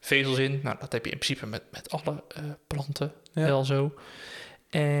vezels in. Nou, dat heb je in principe met alle planten wel zo.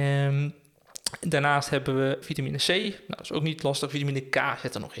 Daarnaast hebben we vitamine C. Nou, dat is ook niet lastig. Vitamine K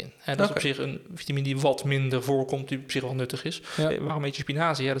zit er nog in. En dat is op zich een vitamine die wat minder voorkomt, die op zich wel nuttig is. Waarom eet je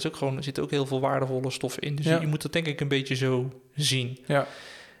spinazie? Ja, dat is ook gewoon, er zitten ook heel veel waardevolle stoffen in. Dus je moet het denk ik een beetje zo zien. Ja.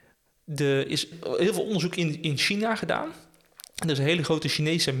 Er is heel veel onderzoek in China gedaan. Er is een hele grote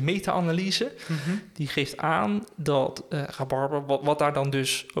Chinese meta-analyse. Die geeft aan dat rabarber, wat daar dan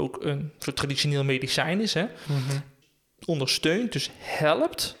dus ook een soort traditioneel medicijn is, ondersteunt, dus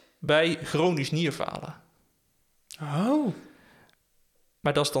helpt bij chronisch nierfalen. Oh.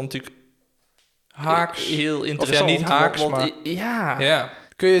 Maar dat is dan natuurlijk haaks. Heel interessant. Of niet haaks, maar... Ja.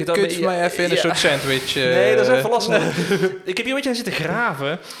 Kun je het voor mij even in een soort sandwich... Nee, dat is even lastig. Ik heb hier een beetje aan zitten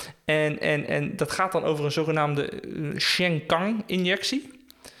graven. En dat gaat dan over een zogenaamde Shenkang-injectie.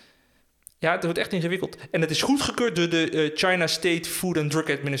 Ja, het wordt echt ingewikkeld. En het is goedgekeurd door de China State Food and Drug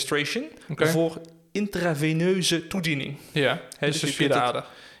Administration... voor intraveneuze toediening. Ja, dus via de ader.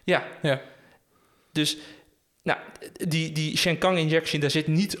 Ja. Dus die Shenkang-injectie, daar zit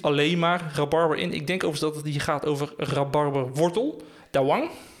niet alleen maar rabarber in. Ik denk overigens dat het hier gaat over rabarberwortel, dawang.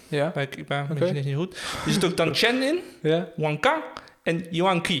 Ja. Ik ben misschien niet goed. Er zit ook danchen in, wangkang en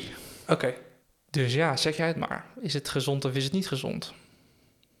yuanqi. Oké. Dus ja, zeg jij het maar. Is het gezond of is het niet gezond?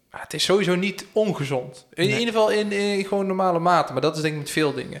 Het is sowieso niet ongezond. In ieder geval in gewoon normale mate. Maar dat is denk ik met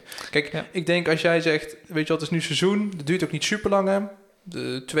veel dingen. Kijk, ik denk als jij zegt, weet je wat, het is nu seizoen. Dat duurt ook niet super lang, hè.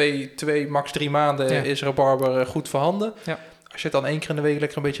 2, max 3 maanden is rabarber goed voorhanden. Ja. Als je het dan 1 keer in de week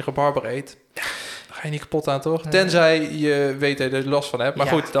lekker een beetje rabarber eet, dan ga je niet kapot aan, toch? Tenzij je weet dat je er last van hebt. Maar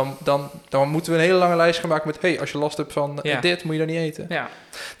goed, dan moeten we een hele lange lijst gaan maken met... als je last hebt van dit, moet je dat niet eten. Ja.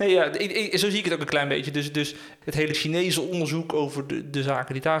 Nee, zo zie ik het ook een klein beetje. Dus het hele Chinese onderzoek over de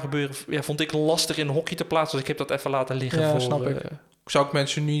zaken die daar gebeuren... vond ik lastig in een hokje te plaatsen. Dus ik heb dat even laten liggen. Ja, snap ik. Zou ik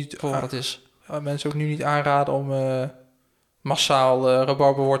mensen niet... Voor wat het is. Mensen ook nu niet aanraden om... massaal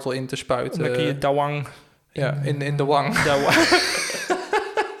rabarberwortel in te spuiten. Dan kun je dawang... in de wang.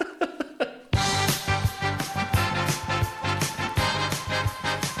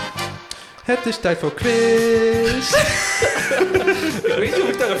 Het is tijd voor quiz. Ik weet niet of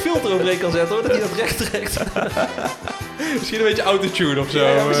ik daar een filter overheen kan zetten, hoor. Dat hij dat recht trekt. Misschien een beetje autotune of zo.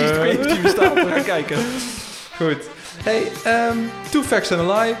 Ja, precies. Ik weet niet of die bestaat. We gaan kijken. Goed. Hey, 2 facts and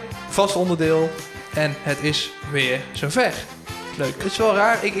a lie. Vast onderdeel. En het is weer zover. Leuk. Het is wel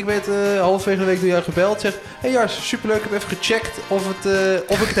raar. Ik weet, halverwege de week door jou gebeld. Zegt, hey Jars, superleuk. Ik heb even gecheckt of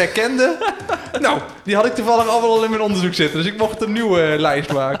ik het herkende. Nou, die had ik toevallig allemaal al in mijn onderzoek zitten. Dus ik mocht een nieuwe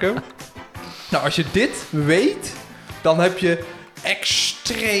lijst maken. Nou, als je dit weet, dan heb je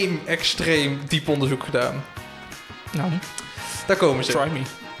extreem diep onderzoek gedaan. Nou, Daar komen ze. try me.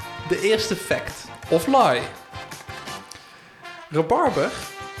 De eerste fact of lie. Rabarber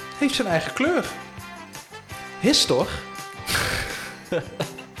heeft zijn eigen kleur. Histor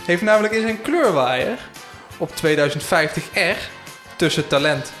heeft namelijk in zijn kleurwaaier op 2050R tussen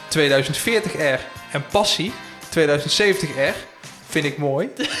talent 2040R en passie 2070R, vind ik mooi,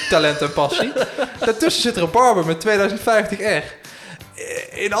 talent en passie. Daartussen zit Rabarber met 2050R.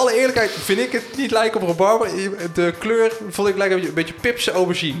 In alle eerlijkheid vind ik het niet lijken op Rabarber. De kleur vond ik lijken een beetje Pipse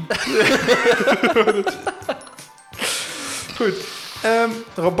aubergine. Goed.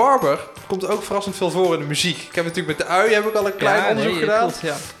 Rabarber komt ook verrassend veel voor in de muziek. Ik heb natuurlijk met de ui heb ik al een klein onderzoek gedaan. Klopt,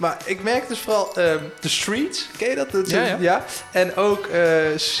 ja. Maar ik merk dus vooral The Streets. Ken je dat? Ja. En ook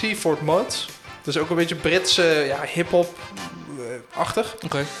Seaford Mods. Dus ook een beetje Britse hip-hop-achtig.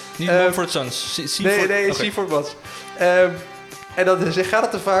 Oké. Niet Mumford Sons. Nee, okay. Seaford Mods. En dan gaat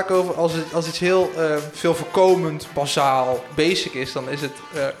het er vaak over als iets heel veel voorkomend, bazaal, basic is, dan is het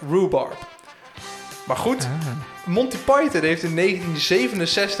rhubarb. Maar goed, Monty Python heeft in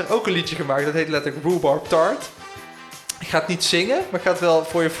 1967 ook een liedje gemaakt. Dat heet letterlijk Rhubarb Tart. Ik ga het niet zingen, maar ik ga het wel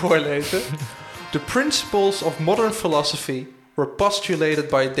voor je voorlezen. The principles of modern philosophy were postulated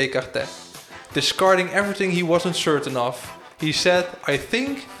by Descartes. Discarding everything he wasn't certain of. He said, I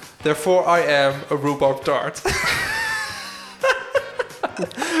think, therefore I am a rhubarb tart.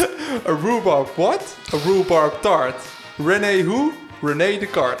 A rhubarb what? A rhubarb tart. René who? René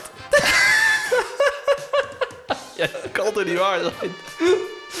Descartes. Ja, dat kan toch niet waar zijn?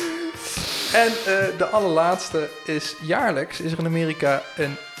 En de allerlaatste is jaarlijks is er in Amerika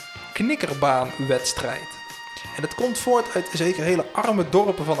een knikkerbaanwedstrijd. En dat komt voort uit zeker hele arme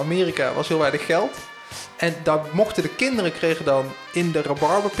dorpen van Amerika. Was heel weinig geld. En daar mochten de kinderen kregen dan in de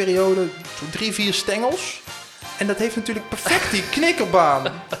rabarberperiode 3-4 stengels. En dat heeft natuurlijk perfect die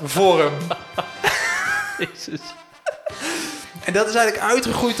knikkerbaanvorm. Jezus. En dat is eigenlijk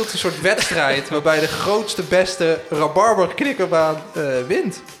uitgegroeid tot een soort wedstrijd waarbij de grootste, beste rabarberknikkerbaan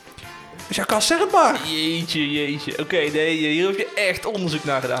wint. Dus ja, Kas, zeg het maar. Jeetje. Oké, nee, hier heb je echt onderzoek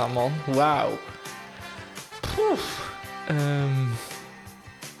naar gedaan, man. Wauw.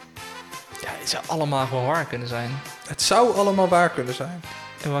 Ja, het zou allemaal gewoon waar kunnen zijn. Het zou allemaal waar kunnen zijn.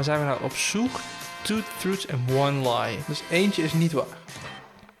 En waar zijn we nou op zoek? 2 truths and 1 lie. Dus eentje is niet waar.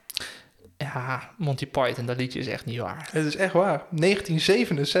 Ja, Monty Python, dat liedje is echt niet waar. Het is echt waar.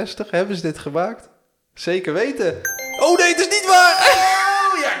 1967 hebben ze dit gemaakt. Zeker weten. Oh nee, het is niet waar!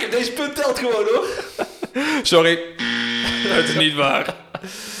 Oh ja, ik heb deze punt telt gewoon hoor. Sorry. Het is niet waar.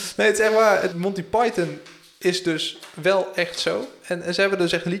 Nee, het is echt waar. Het Monty Python is dus wel echt zo. En ze hebben er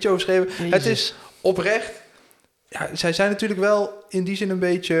dus echt een liedje over geschreven. Jezus. Het is oprecht. Ja, zij zijn natuurlijk wel in die zin een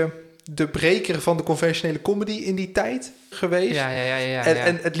beetje de breker van de conventionele comedy in die tijd geweest. Ja.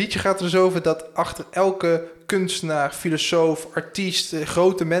 En het liedje gaat er dus over dat achter elke kunstenaar, filosoof, artiest,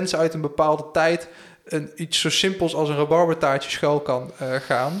 grote mensen uit een bepaalde tijd iets zo simpels als een rabarbertaartje schuil kan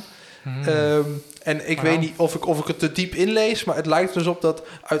gaan. En ik weet niet of ik het te diep inlees, maar het lijkt dus op dat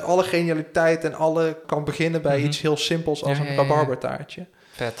uit alle genialiteit en alle kan beginnen bij iets heel simpels als een rabarbertaartje.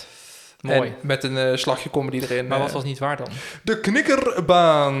 Vet. Mooi. En met een slagje comedy erin. Maar wat was niet waar dan? De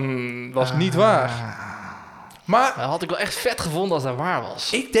knikkerbaan was niet waar. Maar Dat had ik wel echt vet gevonden als dat waar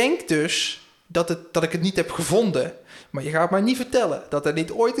was. ik denk dus dat ik het niet heb gevonden. Maar je gaat mij niet vertellen dat er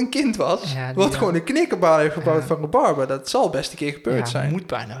niet ooit een kind was wat gewoon een knikkerbaan heeft gebouwd van rabarber. Dat zal best een keer gebeurd zijn. Moet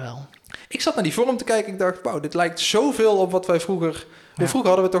bijna wel. Ik zat naar die vorm te kijken. Ik dacht, wauw, dit lijkt zoveel op wat wij vroeger... Ja. Vroeger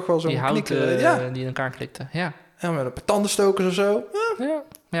hadden we toch wel zo'n Die hout knikker... die in elkaar klikte. Ja. Ja, met een paar tandenstokers of zo.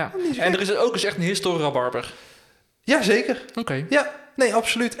 Ja. Niet zo En gek. er is ook eens echt een historie rabarber. Ja, zeker. Oké. Ja, nee,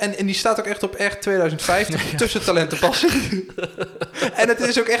 absoluut. En die staat ook echt op echt 2050 tussen talent en passie. En het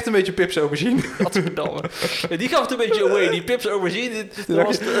is ook echt een beetje Pips aubergine. Gadverdamme. Ja, die gaf het een beetje away. Die Pips aubergine. Dat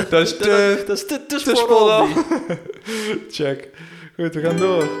is te spannend. spannend. Check. Goed, we gaan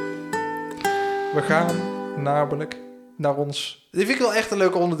door. We gaan namelijk naar ons... Dit vind ik wel echt een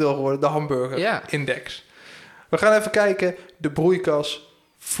leuk onderdeel geworden. De hamburger index. We gaan even kijken de broeikas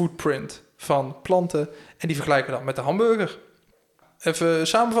footprint van planten. En die vergelijken we dan met de hamburger. Even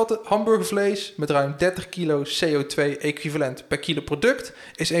samenvatten. Hamburgervlees met ruim 30 kilo CO2 equivalent per kilo product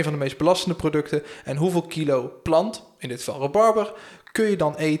is een van de meest belastende producten. En hoeveel kilo plant, in dit geval rabarber, kun je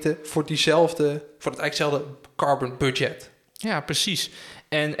dan eten voor het eigenlijk hetzelfde carbon budget? Ja, precies.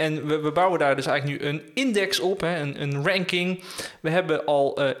 En we bouwen daar dus eigenlijk nu een index op, hè, een ranking. We hebben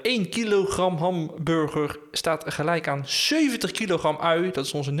al 1 kilogram hamburger staat gelijk aan 70 kilogram ui. Dat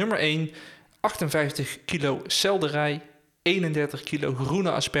is onze nummer 1. 58 kilo selderij. 31 kilo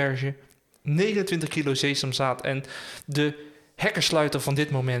groene asperge. 29 kilo sesamzaad. En de hekkersluiter van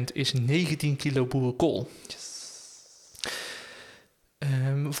dit moment is 19 kilo boerenkool.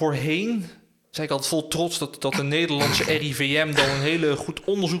 Voorheen zei ik altijd vol trots dat de Nederlandse RIVM dan een hele goed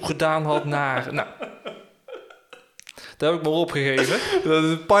onderzoek gedaan had naar... Nou, daar heb ik maar opgegeven. Dat is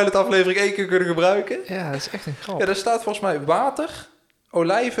een pilotaflevering 1 keer kunnen gebruiken. Ja, dat is echt een grap. Ja, daar staat volgens mij water,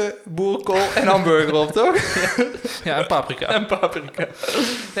 olijven, boerenkool en hamburger op, toch? Ja, en paprika. En paprika.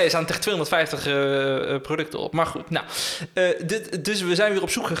 Nee, er staan tegen 250 producten op. Maar goed, nou. Dus we zijn weer op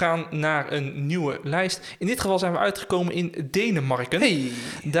zoek gegaan naar een nieuwe lijst. In dit geval zijn we uitgekomen in Denemarken. Hey.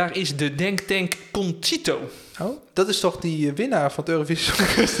 Daar is de denktank Concito. Oh, dat is toch die winnaar van het Eurovisie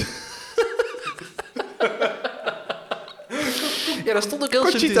Songfestival? Ja, daar stond ook heel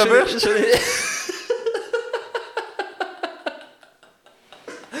Conchita Wurst.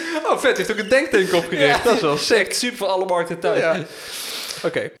 Oh, vet. Heeft ook een denktank opgericht. Ja, dat is wel sick. super voor alle markten thuis. Ja.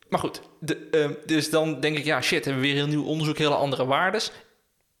 Oké. Maar goed, dus dan denk ik, ja shit, hebben we weer een nieuw onderzoek, hele andere waardes.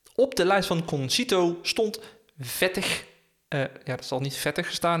 Op de lijst van Concito stond vettig, dat zal niet vettig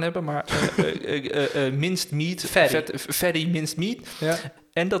gestaan hebben, maar minced meat. Fatty minced meat. Ja.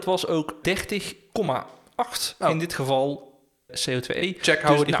 En dat was ook 30,8 in dit geval CO2e. Check,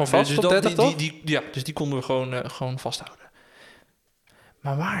 houden die gewoon vast dus op 30, toch? Dus die konden we gewoon vasthouden.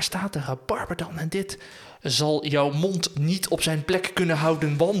 Maar waar staat de rabarber dan? En dit zal jouw mond niet op zijn plek kunnen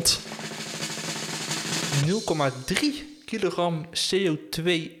houden, want 0,3 kilogram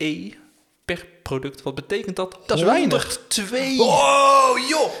CO2e per product. Wat betekent dat? Dat is weinig. 102 Oh,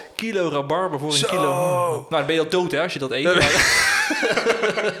 joh! kilo rabarber voor Zo. een kilo. Nou, dan ben je al dood, hè, als je dat eet.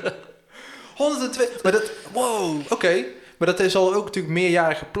 102. Maar dat... Wow, oké. Maar dat is al ook natuurlijk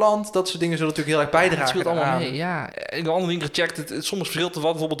meerjarig geplant. Dat soort dingen zullen natuurlijk heel erg bijdragen. Het speelt allemaal aan. mee, ja. Ik heb andere dingen gecheckt. Soms verschilt het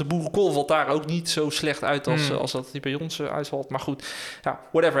wat. Bijvoorbeeld de boerenkool valt daar ook niet zo slecht uit als dat die bij ons uitvalt. Maar goed, ja,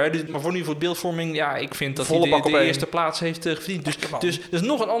 whatever. Hè. Dus, maar voor nu voor het beeldvorming, ja, ik vind dat Volle hij bak op de één. eerste plaats heeft verdiend. Dus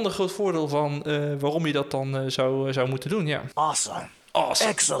nog een ander groot voordeel van waarom je dat dan zou moeten doen, ja. Awesome.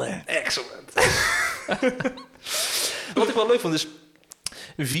 Excellent. Wat ik wel leuk vond is,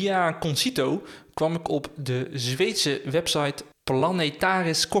 via Concito kwam ik op de Zweedse website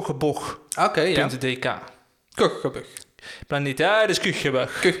planetariskochebog.dk. Oké, ja. Kukkebug.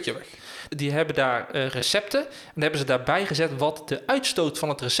 Planetariskochebog. Kukkebug. Die hebben daar recepten. En dan hebben ze daarbij gezet wat de uitstoot van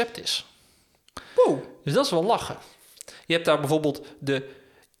het recept is. Wow. Dus dat is wel lachen. Je hebt daar bijvoorbeeld de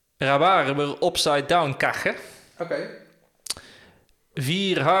Rabarber upside down kachel. Oké.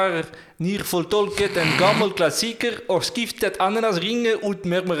 4 haar nier voltolket en gammel klassieker. Of skift het ananas ringen uit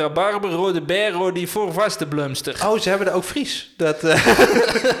met rabarber rode beer rode voor vaste blumster. Oh, ze hebben er ook Fries. Dat.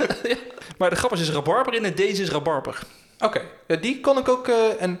 Maar de grap is rabarber in en deze is rabarber. Oké. Ja, die kon ik ook...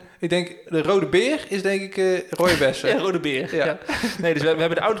 en ik denk, de rode beer is denk ik rode bessen. Ja, rode beer. Ja. Ja. Nee, dus we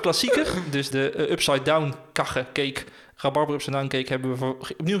hebben de oude klassieker. Dus de upside down kachel cake. Rabarber upside down cake hebben we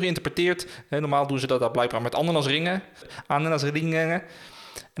opnieuw geïnterpreteerd. Normaal doen ze dat blijkbaar met ananasringen. En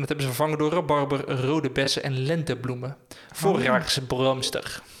dat hebben ze vervangen door rabarber, rode bessen en lentebloemen. Voorjaarse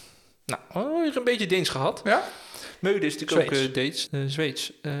bromster. Nou, hier een beetje Deens gehad. Ja? Meude is natuurlijk Zweeds. ook Deens.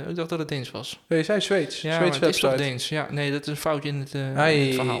 Zweeds. Ik dacht dat het Deens was. Je zei Zweeds. Ja, Zweeds maar het is toch website. Deens. Ja, nee, dat is een foutje in het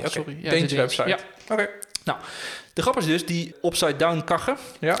verhaal. Oké. Sorry. Ja, Deens het is website. Ja. Oké. Nou, de grap is dus, die upside down kachel,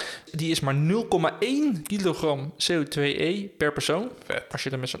 Ja. die is maar 0,1 kilogram CO2e per persoon. Vet. Als je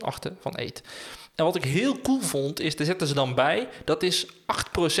er met z'n achten van eet. En wat ik heel cool vond, is, daar zetten ze dan bij, dat is 8%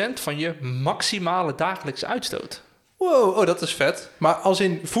 van je maximale dagelijkse uitstoot. Wow, oh, dat is vet. Maar als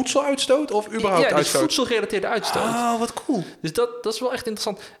in voedseluitstoot of überhaupt Ja, dus uitstoot? voedselgerelateerde uitstoot. Oh, wat cool. Dus dat is wel echt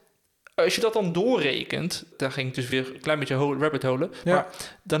interessant. Als je dat dan doorrekent, daar ging ik dus weer een klein beetje rabbit holen. Ja. Maar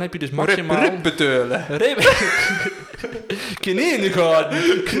dan heb je dus maximaal... Ripbetulen.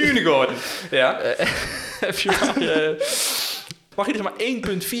 Knunegaarden. Ja. Heb je mag je dus maar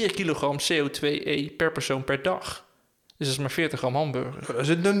 1,4 kilogram CO2e per persoon per dag. Dus dat is maar 40 gram hamburger. Dat is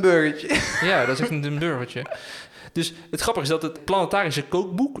een dun burgertje. Ja, dat is echt een dun burgertje. Dus het grappige is dat het planetarische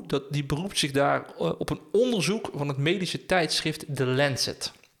kookboek, die beroept zich daar op een onderzoek van het medische tijdschrift The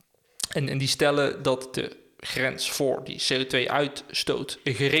Lancet. En die stellen dat de grens voor die CO2-uitstoot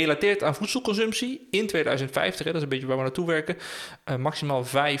gerelateerd aan voedselconsumptie in 2050, dat is een beetje waar we naartoe werken, maximaal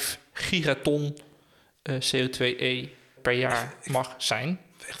 5 gigaton CO2e per jaar mag zijn.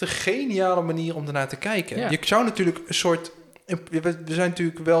 Echt een geniale manier om ernaar te kijken. Ja. Je zou natuurlijk een soort We zijn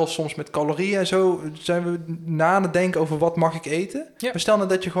natuurlijk wel soms met calorieën en zo... zijn we na aan het denken over wat mag ik eten. Ja. Maar stel nou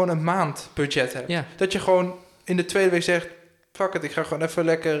dat je gewoon een maand budget hebt. Ja. Dat je gewoon in de tweede week zegt... fuck it, ik ga gewoon even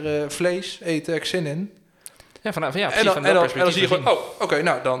lekker vlees eten. Ik zin in. Ja, van En dan zie je gewoon... oké,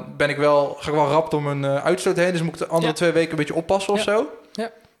 nou, dan ga ik wel rap door mijn uitstoot heen. Dus moet ik de andere 2 weken een beetje oppassen of zo.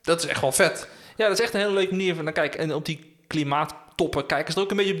 Ja. Dat is echt wel vet. Ja, dat is echt een hele leuke manier van... Nou, kijk, en op die klimaattoppen kijken ze er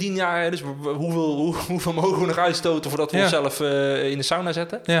ook een beetje op 10 jaar. Hè? Dus hoeveel mogen we nog uitstoten voordat we onszelf in de sauna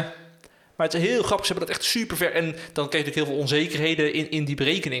zetten? Ja. Maar het is heel grappig, ze hebben dat echt super ver. En dan krijg je natuurlijk heel veel onzekerheden in die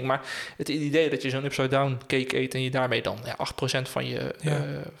berekening. Maar het idee dat je zo'n upside-down cake eet... en je daarmee dan 8% van je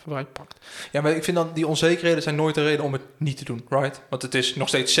verbruik pakt. Ja, maar ik vind dan die onzekerheden zijn nooit een reden om het niet te doen, right? Want het is nog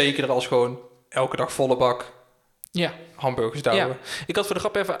steeds zekerder als gewoon elke dag volle bak hamburgers douwen. Ja. Ik had voor de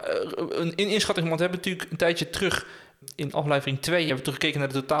grap even een inschatting, want we hebben natuurlijk een tijdje terug... in aflevering 2 hebben we teruggekeken naar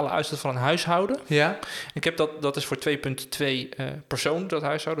de totale uitstoot van een huishouden. Ja. Ik heb dat is voor 2,2 persoon, dat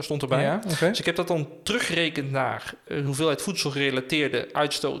huishouden, stond erbij. Ja, okay. Dus ik heb dat dan teruggerekend naar hoeveelheid voedselgerelateerde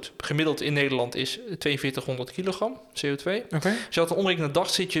uitstoot. Gemiddeld in Nederland is 4200 kilogram CO2. Okay. Als je dat omrekent naar dag,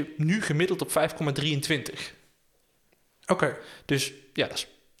 zit je nu gemiddeld op 5,23. Oké. Dus ja, dat is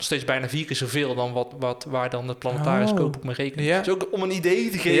nog steeds bijna 4 keer zoveel dan waar dan het planetarisch kookboek mee rekent. Ja. Dus ook om een idee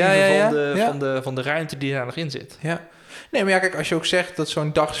te geven van de ruimte die daar nog in zit. Ja. Nee, maar ja, kijk, als je ook zegt dat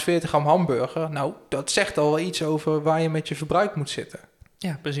zo'n dag is 40 gram hamburger... nou, dat zegt al wel iets over waar je met je verbruik moet zitten.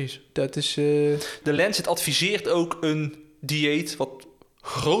 Ja, precies. Dat is... De Lancet adviseert ook een dieet... wat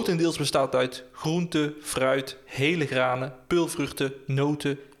grotendeels bestaat uit groente, fruit, hele granen... peulvruchten,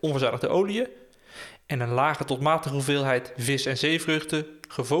 noten, onverzadigde oliën... en een lage tot matige hoeveelheid vis- en zeevruchten,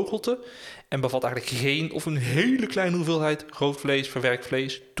 gevogelte... en bevat eigenlijk geen of een hele kleine hoeveelheid rood vlees, verwerkt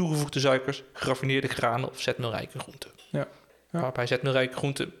vlees... toegevoegde suikers, geraffineerde granen of zetmeelrijke groenten. Ja. Waarbij zetmeelrijke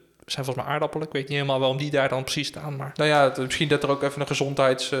groenten zijn volgens mij aardappelen. Ik weet niet helemaal waarom die daar dan precies staan. Maar... Nou ja, misschien dat er ook even een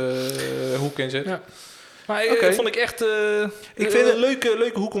gezondheidshoek in zit. Ja. Maar vond ik echt ik vind een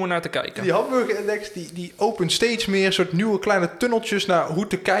leuke hoek om er naar te kijken. Die hamburgerindex die opent steeds meer soort nieuwe kleine tunneltjes... naar hoe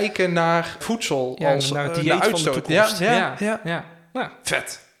te kijken naar voedsel als naar het dieet van de toekomst. Ja. Nou,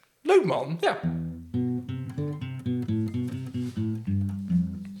 vet. Leuk, man. Ja.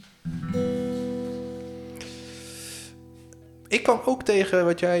 Ik kwam ook tegen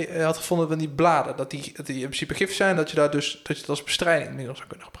wat jij had gevonden van die bladen. Dat die in principe gif zijn. Dat je het als bestrijdingmiddel zou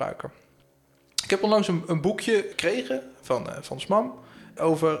kunnen gebruiken. Ik heb onlangs een boekje gekregen van Smam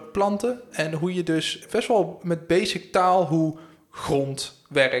over planten. En hoe je dus best wel met basic taal hoe grond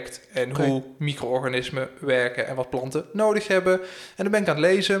werkt. En hoe micro-organismen werken en wat planten nodig hebben. En dan ben ik aan het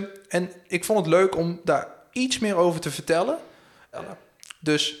lezen. En ik vond het leuk om daar iets meer over te vertellen.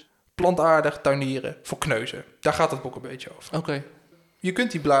 Dus... plantaardig tuinieren voor kneuzen. Daar gaat het boek een beetje over. Oké. Je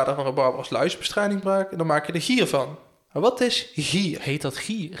kunt die bladeren van rabarber als luizenbestrijding gebruiken... en dan maak je er gier van. Maar wat is gier? Heet dat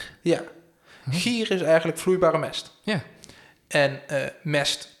gier? Ja. Gier is eigenlijk vloeibare mest. Ja. En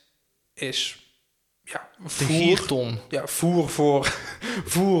mest is... ja, voer. De gierton. Ja, voer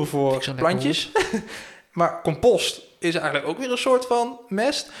voor plantjes. Maar compost is eigenlijk ook weer een soort van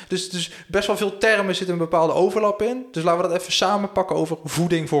mest. Dus best wel veel termen zitten een bepaalde overlap in. Dus laten we dat even samen pakken over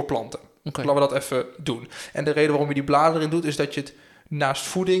voeding voor planten. Okay. Laten we dat even doen. En de reden waarom je die bladeren in doet... is dat je het naast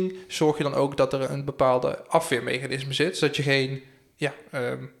voeding... zorg je dan ook dat er een bepaalde afweermechanisme zit. Zodat je geen,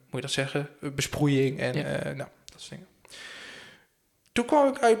 moet je dat zeggen... besproeiing en dat soort dingen. Toen kwam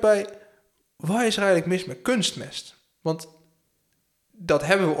ik uit bij... waar is er eigenlijk mis met kunstmest? Want dat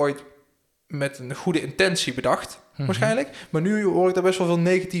hebben we ooit... met een goede intentie bedacht, waarschijnlijk. Maar nu hoor ik daar best wel veel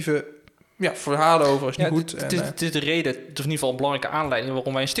negatieve verhalen over. Is niet goed. Het is de reden, het is in ieder geval een belangrijke aanleiding...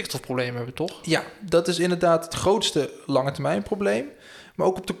 waarom wij een stikstofprobleem hebben, toch? Ja, dat is inderdaad het grootste lange termijn probleem. Maar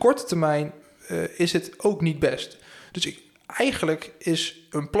ook op de korte termijn is het ook niet best. Dus eigenlijk is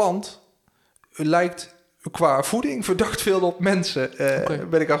een plant... lijkt qua voeding verdacht veel op mensen,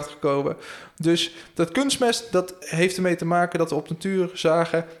 ben ik achtergekomen. Dus dat kunstmest, dat heeft ermee te maken dat we op natuur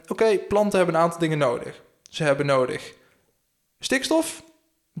zagen... oké, planten hebben een aantal dingen nodig. Ze hebben nodig stikstof,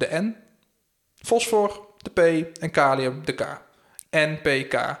 de N, fosfor, de P en kalium, de K.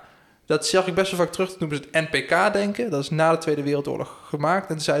 NPK. Dat zag ik best wel vaak terug, toen noemen ze het NPK-denken. Dat is na de Tweede Wereldoorlog gemaakt.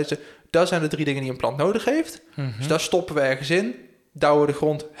 En toen zeiden ze, dat zijn de 3 dingen die een plant nodig heeft. Dus daar stoppen we ergens in, douwen de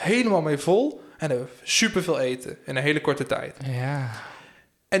grond helemaal mee vol... en hebben we superveel eten in een hele korte tijd. Ja.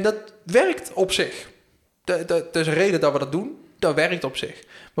 En dat werkt op zich. Dat is een reden dat we dat doen. Dat werkt op zich.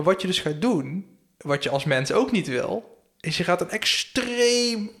 Maar wat je dus gaat doen, wat je als mens ook niet wil... is je gaat een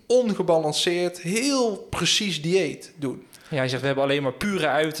extreem ongebalanceerd, heel precies dieet doen. Ja, je zegt, we hebben alleen maar pure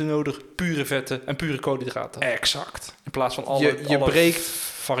uiten nodig... pure vetten en pure koolhydraten. Exact. In plaats van alle breekt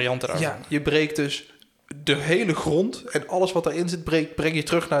varianten daarvan. Ja, je breekt dus de hele grond en alles wat erin zit, breng je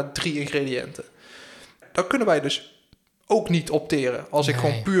terug naar 3 ingrediënten. Dan kunnen wij dus ook niet opteren. Als ik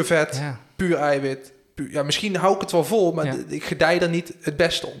gewoon puur vet, puur eiwit... misschien hou ik het wel vol, maar ik gedij er niet het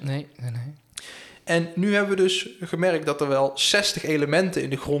beste op. Nee. En nu hebben we dus gemerkt dat er wel 60 elementen in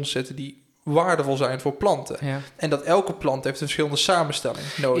de grond zitten die waardevol zijn voor planten. Ja. En dat elke plant heeft een verschillende samenstelling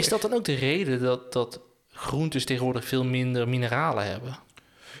nodig. Is dat dan ook de reden dat groentes tegenwoordig veel minder mineralen hebben?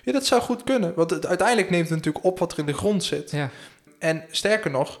 Ja, dat zou goed kunnen. Want uiteindelijk neemt het natuurlijk op wat er in de grond zit. Ja. En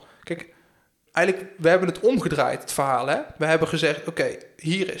sterker nog, kijk, eigenlijk, we hebben het omgedraaid, het verhaal. Hè? We hebben gezegd, oké,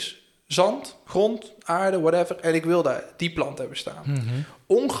 hier is zand, grond, aarde, whatever. En ik wil daar die plant hebben staan. Mm-hmm.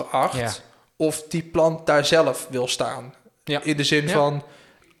 Ongeacht of die plant daar zelf wil staan. Ja. In de zin van,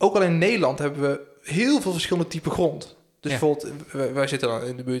 ook al in Nederland hebben we heel veel verschillende typen grond. Dus bijvoorbeeld, wij zitten dan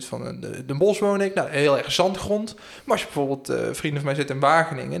in de buurt van de bos woon ik. Nou, heel erg zandgrond. Maar als je bijvoorbeeld, vrienden van mij zitten in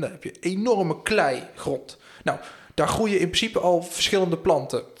Wageningen, dan heb je enorme kleigrond. Nou, daar groeien in principe al verschillende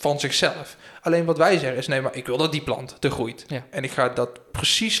planten van zichzelf. Alleen wat wij zeggen is, nee, maar ik wil dat die plant er groeit. Ja. En ik ga dat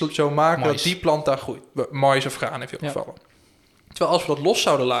precies zo maken dat die plant daar groeit. Mais of graan in veel gevallen. Terwijl als we dat los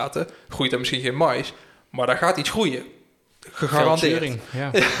zouden laten, groeit er misschien geen mais, maar daar gaat iets groeien. Gegarandeerd.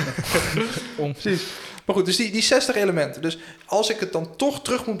 Ja. Precies. Maar goed, dus die 60 elementen. Dus als ik het dan toch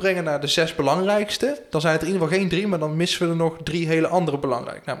terug moet brengen naar de 6 belangrijkste, dan zijn het er in ieder geval geen 3, maar dan missen we er nog 3 hele andere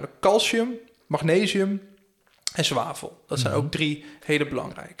belangrijke. Namelijk calcium, magnesium en zwavel. Dat zijn ook 3 hele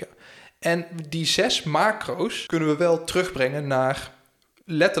belangrijke. En die 6 macro's kunnen we wel terugbrengen naar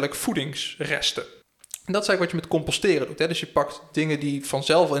letterlijk voedingsresten. En dat is eigenlijk wat je met composteren doet. Hè? Dus je pakt dingen die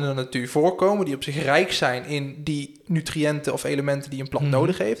vanzelf in de natuur voorkomen, die op zich rijk zijn in die nutriënten of elementen die een plant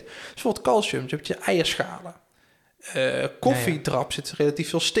nodig heeft. Dus bijvoorbeeld calcium, je hebt je eierschalen. Koffiedrap zit relatief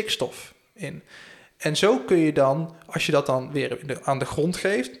veel stikstof in. En zo kun je dan, als je dat dan weer aan de grond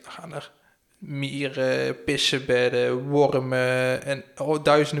geeft, dan gaan er mieren, pissenbedden, wormen en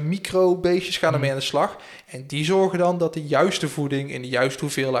duizenden microbeestjes gaan ermee aan de slag. En die zorgen dan dat de juiste voeding in de juiste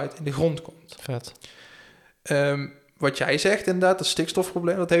hoeveelheid in de grond komt. Vet. Wat jij zegt inderdaad, dat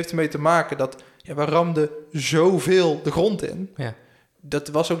stikstofprobleem, dat heeft ermee te maken dat we ramden zoveel de grond in. Ja. Dat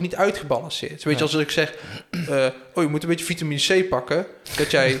was ook niet uitgebalanceerd. Weet je, als ik zeg, je moet een beetje vitamine C pakken,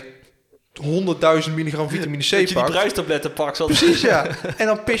 dat jij 100.000 milligram vitamine C pakt. Dat je die bruistabletten pakt. Precies, ja. En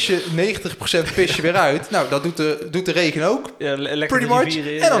dan pis je 90% pis je weer uit. Nou, dat doet de regen ook. Ja, pretty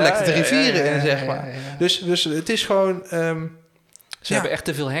much. En dan lekt de rivieren in, zeg maar. Ja. Dus het is gewoon... Ze hebben echt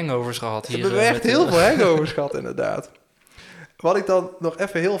te veel hangovers gehad hier. We hebben echt heel veel hangovers gehad, inderdaad. Wat ik dan nog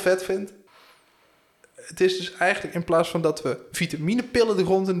even heel vet vind... Het is dus eigenlijk in plaats van dat we vitaminepillen de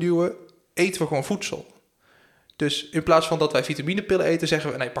grond in duwen... eten we gewoon voedsel. Dus in plaats van dat wij vitaminepillen eten...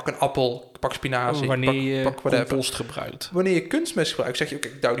 zeggen we, nee, pak een appel, pak spinazie. Wanneer je compost gebruikt. Wanneer je kunstmest gebruikt, zeg je... oké,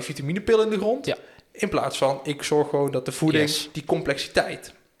 ik duw die vitaminepillen in de grond. Ja. In plaats van, ik zorg gewoon dat de voeding... die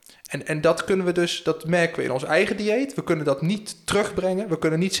complexiteit... En dat kunnen we dus, dat merken we in ons eigen dieet. We kunnen dat niet terugbrengen. We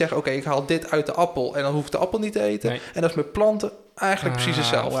kunnen niet zeggen, oké, ik haal dit uit de appel en dan hoef ik de appel niet te eten. Nee. En dat is met planten eigenlijk precies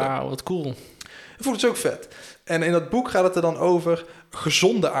hetzelfde. Wauw, wat cool. Ik vond het ook vet. En in dat boek gaat het er dan over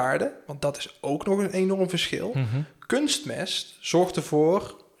gezonde aarde. Want dat is ook nog een enorm verschil. Mm-hmm. Kunstmest zorgt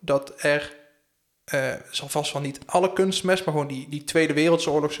ervoor dat er... zal vast wel niet alle kunstmest, maar gewoon die Tweede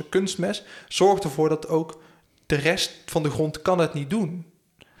Wereldoorlogse kunstmest... zorgt ervoor dat ook de rest van de grond kan het niet doen.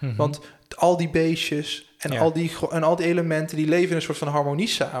 Mm-hmm. Want al die beestjes en, al die elementen... die leven in een soort van harmonie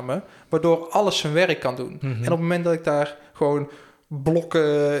samen... waardoor alles zijn werk kan doen. Mm-hmm. En op het moment dat ik daar gewoon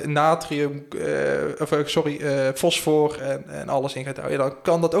blokken natrium... fosfor en alles in ga houden... dan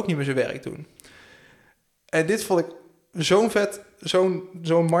kan dat ook niet meer zijn werk doen. En dit vond ik zo'n vet...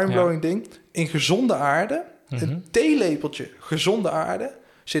 zo'n mindblowing ding. In gezonde aarde... een theelepeltje gezonde aarde...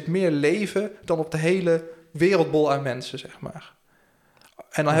 zit meer leven dan op de hele wereldbol aan mensen, zeg maar.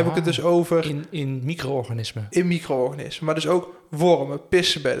 En dan heb ik het dus over... In micro-organismen. In micro-organismen. Maar dus ook wormen,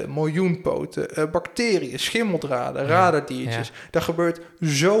 pissenbedden, miljoenpoten, bacteriën, schimmeldraden, raderdiertjes. Ja. Daar gebeurt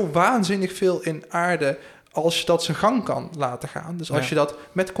zo waanzinnig veel in aarde als je dat zijn gang kan laten gaan. Dus als je dat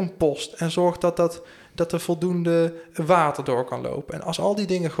met compost en zorgt dat er voldoende water door kan lopen. En als al die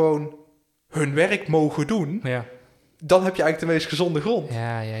dingen gewoon hun werk mogen doen... Ja. Dan heb je eigenlijk de meest gezonde grond.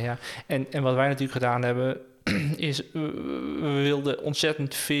 Ja. En wat wij natuurlijk gedaan hebben... is we wilden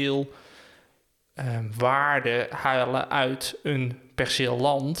ontzettend veel waarde halen uit een perceel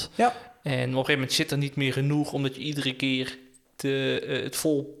land. Ja. En op een gegeven moment zit er niet meer genoeg... omdat je iedere keer het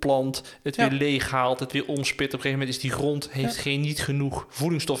volplant, het weer leeg haalt, het weer omspit. Op een gegeven moment is die grond heeft niet genoeg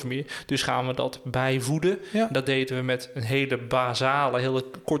voedingsstoffen meer. Dus gaan we dat bijvoeden. Ja. Dat deden we met een hele basale, hele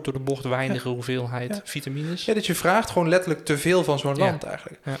kort door de bocht weinige hoeveelheid vitamines. Ja, dat je vraagt gewoon letterlijk te veel van zo'n land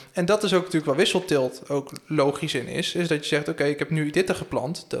eigenlijk. Ja. En dat is ook natuurlijk waar wisselteelt ook logisch in is dat je zegt, oké, ik heb nu dit er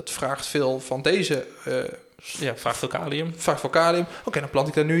geplant. Dat vraagt veel van deze... vraagt veel kalium. Vraagt veel kalium. Oké, dan plant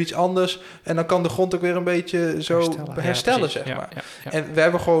ik daar nu iets anders. En dan kan de grond ook weer een beetje zo herstellen zeg maar. Ja. En we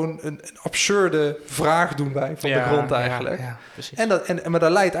hebben gewoon een absurde vraag doen wij van de grond eigenlijk. Ja, precies. Maar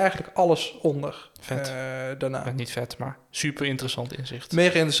daar leidt eigenlijk alles onder. Vet. Daarna. Niet vet, maar super interessant inzicht.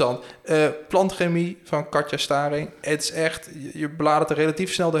 Mega interessant. Plantchemie van Katja Staring. Het is echt, je bladert er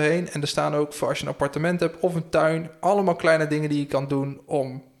relatief snel doorheen. En er staan ook voor als je een appartement hebt of een tuin, allemaal kleine dingen die je kan doen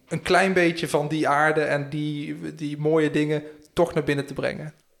om een klein beetje van die aarde en die mooie dingen toch naar binnen te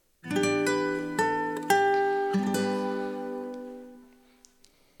brengen.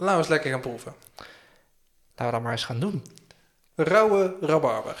 Laten we eens lekker gaan proeven. Laten we dat maar eens gaan doen. Rauwe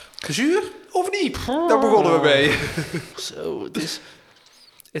rabarber. Zuur of niet? Daar begonnen we mee. Zo,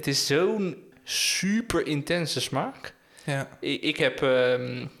 het is zo'n super intense smaak. Ja.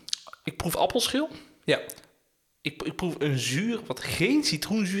 Ik proef appelschil. Ja. Ik proef een zuur wat geen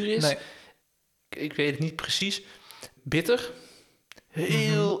citroenzuur is. Nee. Ik weet het niet precies. Bitter.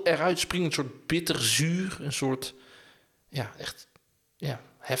 Heel eruit springend soort bitter zuur. Een soort, echt,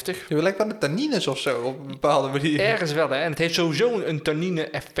 heftig. Je lijkt wel de tannines of zo op een bepaalde manier. Ergens wel, hè. En het heeft sowieso een tannine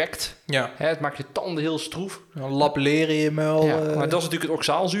effect. Ja. Hè, het maakt je tanden heel stroef. Een lap leren in je muil. Ja, maar dat is natuurlijk het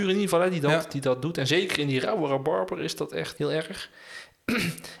oxaalzuur in ieder geval, hè, die dat doet. En zeker in die rauwe rabarber is dat echt heel erg.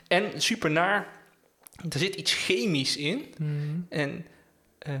 En super naar. Er zit iets chemisch in. En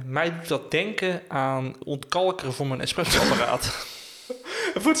mij doet dat denken aan ontkalkeren voor mijn espressoapparaat.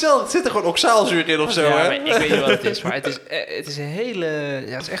 Het zit er gewoon oxaalzuur in of zo, ja, hè? Ik weet niet wat het is, maar het is een hele...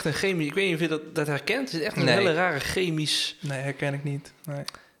 Ja, het is echt een chemisch... Ik weet niet of je dat herkent. Het is echt een hele rare chemisch... Nee, herken ik niet. Nee.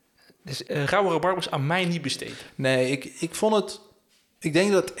 Dus rauwe rabarber is aan mij niet besteed. Nee, ik vond het... Ik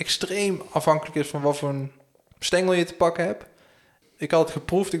denk dat het extreem afhankelijk is van wat voor een stengel je te pakken hebt. Ik had het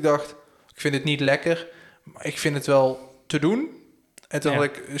geproefd. Ik dacht, ik vind het niet lekker, maar ik vind het wel te doen. En toen had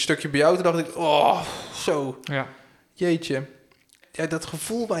ik een stukje bij jou. Toen dacht ik, oh, zo. Ja. Jeetje. Ja, dat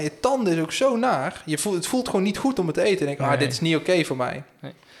gevoel bij je tanden is ook zo naar. Het voelt gewoon niet goed om het te eten. En ik denk, dit is niet oké voor mij.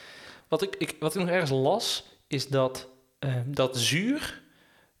 Nee. Wat ik nog ergens las, is dat zuur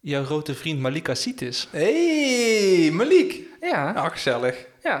jouw grote vriend Malika Ziet is. Hey, Malik. Ja. Nou, gezellig.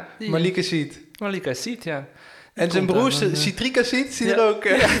 Ja. Malika Ziet. Malika Ziet, ja. En zijn broer, Citrica Ziet, zie er ook...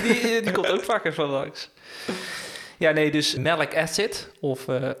 die komt ook vaak even langs. Ja, nee, dus malic acid of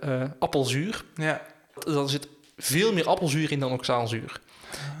appelzuur. Ja. Dan zit veel meer appelzuur in dan oxaalzuur.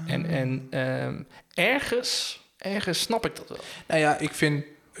 En ergens snap ik dat wel. Nou ja, ik vind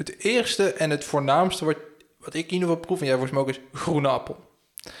het eerste en het voornaamste wat ik in ieder geval proef, en jij volgens mij ook, is groene appel.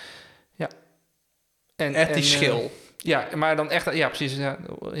 Ja. Echt die schil. Ja, maar dan echt... Ja, precies. Ja,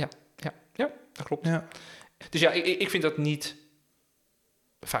 dat klopt. Ja. Dus ja, ik vind dat niet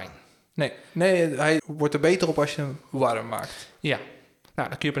fijn. Nee, hij wordt er beter op als je hem warm maakt. Ja. Nou,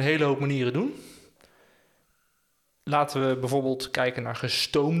 dat kun je op een hele hoop manieren doen. Laten we bijvoorbeeld kijken naar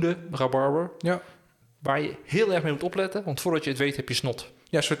gestoomde rabarber. Ja. Waar je heel erg mee moet opletten, want voordat je het weet heb je snot.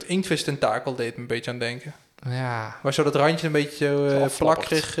 Ja, een soort inktvis-tentakel deed me een beetje aan denken. Ja. Waar zo dat randje een beetje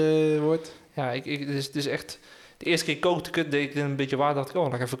plakkerig wordt. Ja, het is echt... De eerste keer kookte ik deed ik een beetje waar, dacht ik,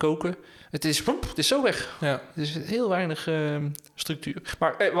 laat ik even koken. Het is zo weg. Ja. Het is heel weinig structuur.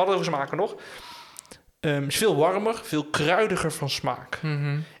 Maar we hadden over smaken nog. Het is veel warmer, veel kruidiger van smaak.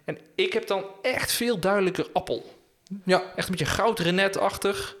 Mm-hmm. En ik heb dan echt veel duidelijker appel. Ja. Echt een beetje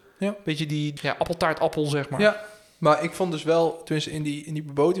goud-renetachtig. Ja. Een beetje die appeltaartappel, zeg maar. Ja, maar ik vond dus wel, tenminste in die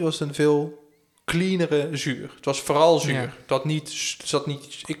bebotie was het een veel cleanere zuur. Het was vooral zuur. Ja.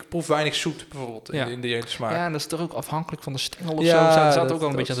 Ik proef weinig zoet bijvoorbeeld in de hele smaak. Ja, en dat is toch ook afhankelijk van de stengel of zo. Ze zaten ook wel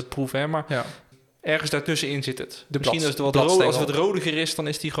een beetje aan het proeven, hè. Maar ergens daartussenin zit het. Misschien als het wat rodiger is, dan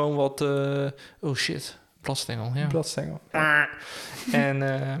is die gewoon wat... oh shit, bladstengel. Ja. Bladstengel.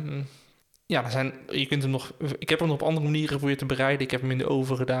 En... je kunt hem nog... Ik heb hem nog op andere manieren voor je te bereiden. Ik heb hem in de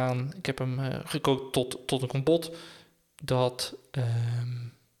oven gedaan. Ik heb hem gekookt tot een kompot. Dat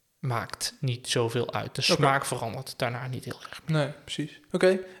maakt niet zoveel uit. De smaak verandert daarna niet heel erg. Nee, precies. Oké,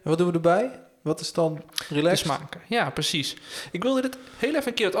 en wat doen we erbij? Wat is dan te relaxed? smaken. Ja, precies. Ik wilde dit heel even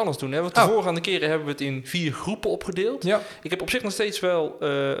een keer wat anders doen. Hè? Want de voorgaande keren hebben we het in 4 groepen opgedeeld. Ja. Ik heb op zich nog steeds wel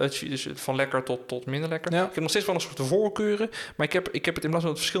dus van lekker tot minder lekker. Ja. Ik heb nog steeds wel een soort voorkeuren. Maar ik heb het in plaats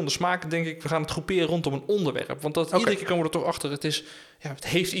van verschillende smaken, denk ik, we gaan het groeperen rondom een onderwerp. Want iedere keer komen we er toch achter, het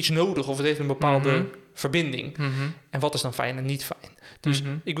heeft iets nodig of het heeft een bepaalde verbinding. Mm-hmm. En wat is dan fijn en niet fijn? Dus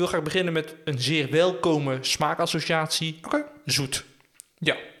ik wil graag beginnen met een zeer welkome smaakassociatie. Oké. Zoet.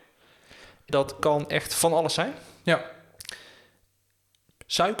 Ja. Dat kan echt van alles zijn. Ja.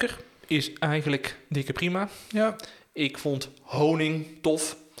 Suiker is eigenlijk dikke prima. Ja. Ik vond honing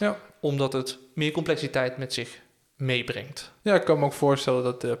tof, Ja. omdat het meer complexiteit met zich meebrengt. Ja, ik kan me ook voorstellen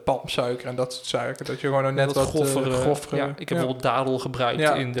dat de palmsuiker en dat soort suiker, dat je gewoon net wat groffere... Ja, ik heb bijvoorbeeld dadel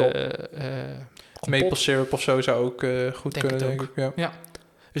gebruikt in de maple syrup of zo zou ook goed Denk kunnen, het denk ook. ik. Ja. Ja,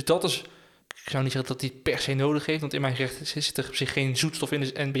 dus dat is... Ik zou niet zeggen dat die per se nodig heeft, want in mijn gerecht zit er op zich geen zoetstof in,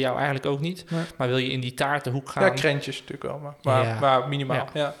 dus, en bij jou eigenlijk ook niet. Nee. Maar wil je in die taartenhoek gaan... Ja, krentjes natuurlijk wel, maar minimaal.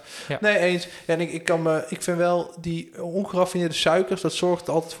 Ja. Ja. Nee, eens. Ja, en ik vind wel die ongeraffineerde suikers, dat zorgt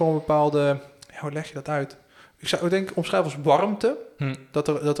altijd voor een bepaalde... Ja, hoe leg je dat uit? Ik zou denk omschrijven als warmte.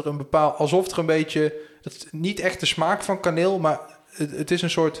 Dat er een bepaald... Alsof er een beetje... Dat is niet echt de smaak van kaneel, maar het is een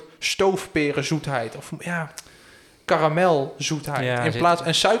soort stoofperenzoetheid. Of ja, karamelzoetheid. Ja,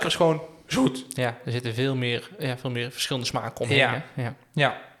 En suiker is gewoon zoet. Ja, er zitten veel meer verschillende smaken omheen. Ja. Hè?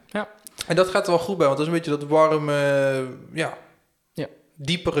 Ja. En dat gaat er wel goed bij, want dat is een beetje dat warme,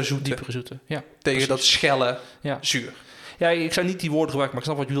 diepere zoete. Diepere zoete, ja. Tegen precies. dat schelle Ja. zuur. Ja, ik zou niet die woorden gebruiken, maar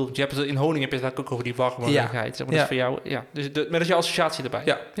ik snap wat je bedoelt. Je hebt het in honing heb je het eigenlijk ook over die warmigheid. Zeg maar, dat is voor jou, dus maar dat is je associatie erbij.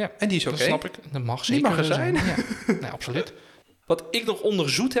 Ja. En die is oké. Dat snap ik. Dat mag Die zeker mag er zijn. Ja. Nee, absoluut. Wat ik nog onder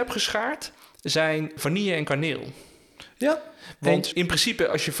zoet heb geschaard, zijn vanille en kaneel. Ja. Want in principe,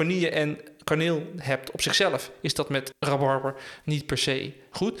 als je vanille en kaneel hebt op zichzelf, is dat met rabarber niet per se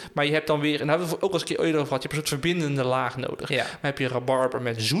goed. Maar je hebt dan weer, en daar hebben we ook al eens een keer eerder over gehad, je hebt een soort verbindende laag nodig. Ja. Maar heb je rabarber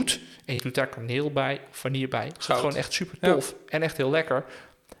met zoet en je doet daar kaneel bij, of vanille bij, is dat gewoon echt super tof en echt heel lekker.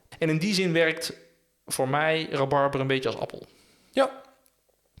 En in die zin werkt voor mij rabarber een beetje als appel. Ja.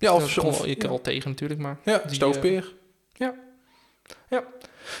 Ja, Je kan wel tegen natuurlijk, maar... Ja, stoofpeer. Ja.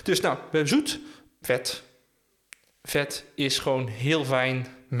 Dus nou, we hebben zoet, vet. Vet is gewoon heel fijn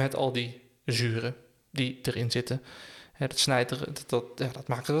met al die zuren die erin zitten. Dat snijdt dat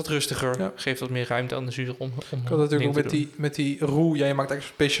maakt het wat rustiger. Ja. Geeft wat meer ruimte aan de zuur om ik had natuurlijk ook met die roux. Ja, je maakt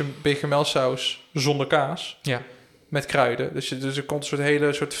eigenlijk een bechamelsaus zonder kaas. Ja. Met kruiden. Dus er komt een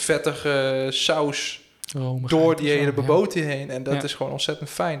hele soort vettige saus door die hele beboten heen. En dat is gewoon ontzettend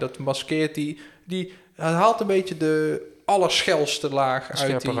fijn. Dat maskeert die haalt een beetje de allerschelste laag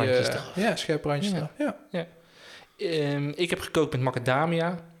uit die... scherpe randjes eraf. Ja. Ik heb gekookt met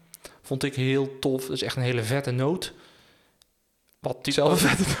macadamia. Vond ik heel tof. Dat is echt een hele vette noot. Wat die zelf een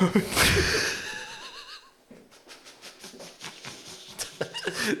vette noot.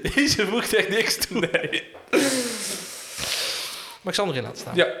 Deze voegt echt niks toe. Nee. Maar ik zal hem erin laten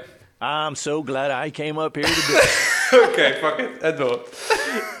staan. Ja. I'm so glad I came up here today. Oké, fuck it. Het door.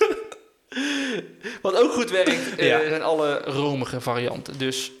 Wat ook goed werkt, zijn alle romige varianten.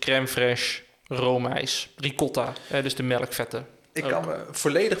 Dus crème fraîche, roomijs, ricotta, dus de melkvetten. Ik kan me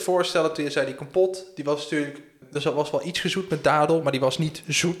volledig voorstellen, toen je zei die kompot, die was natuurlijk... Er was wel iets gezoet met dadel, maar die was niet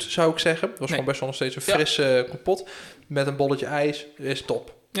zoet, zou ik zeggen. Het was gewoon best wel nog steeds een frisse kompot. Met een bolletje ijs, is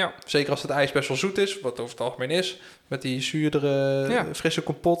top. Ja. Zeker als het ijs best wel zoet is, wat over het algemeen is. Met die zuurdere, frisse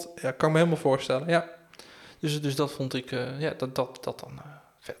kompot, kan ik me helemaal voorstellen, ja. Dus dat vond ik, dat dan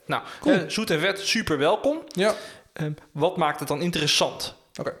vet. Nou, cool. Zoet en vet, super welkom. Ja. Wat maakt het dan interessant?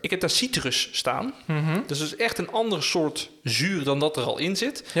 Okay. Ik heb daar citrus staan. Mm-hmm. Dus dat is echt een ander soort zuur dan dat er al in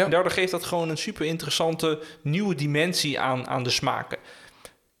zit. Ja. En daardoor geeft dat gewoon een super interessante nieuwe dimensie aan de smaken.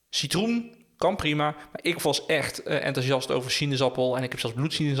 Citroen kan prima, maar ik was echt enthousiast over sinaasappel. En ik heb zelfs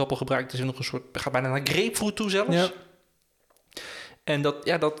bloedsinaasappel gebruikt. Dus nog een soort, gaat bijna naar grapefruit toe zelfs. Ja. En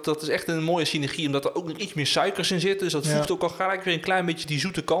dat is echt een mooie synergie, omdat er ook nog iets meer suikers in zitten. Dus dat voegt ook al gelijk weer een klein beetje die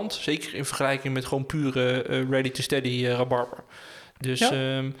zoete kant. Zeker in vergelijking met gewoon pure ready-to-steady rabarber. Dus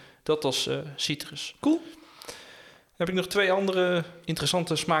dat was citrus. Cool. Dan heb ik nog 2 andere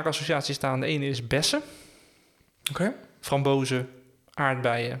interessante smaakassociaties staan. De ene is bessen. Oké. Frambozen,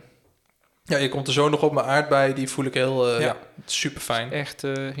 aardbeien. Ja, je komt er zo nog op. Mijn aardbeien, die voel ik heel super fijn.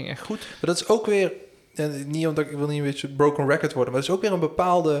 Ging echt goed. Maar dat is ook weer... niet omdat ik wil niet een beetje broken record worden, maar het is ook weer een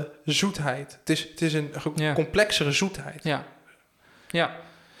bepaalde zoetheid. Het is een complexere zoetheid.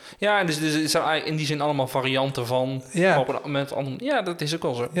 Ja, en dus er zijn in die zin allemaal varianten van. Ja. Ja, dat is ook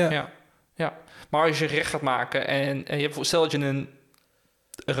wel zo. Ja. Maar als je gerecht gaat maken en je hebt, stel dat je een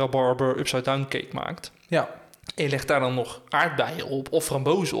rabarber upside down cake maakt. Ja. En je legt daar dan nog aardbeien op of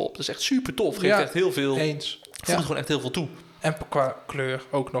frambozen op. Dat is echt super tof. Geeft Ja, echt heel veel. Eens. Voegt gewoon echt heel veel toe. En qua kleur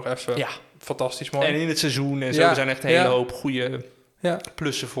ook nog even Ja. fantastisch mooi. En in het seizoen en zo. Ja. Er zijn echt een hele hoop goede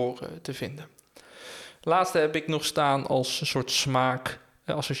plussen voor te vinden. Laatste heb ik nog staan als een soort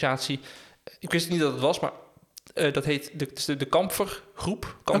smaakassociatie. Ik wist niet dat het was, maar dat heet de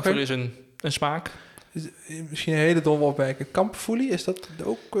kamfergroep. Kamfer is een smaak. Misschien een hele domme opmerking. Kamperfoelie, is dat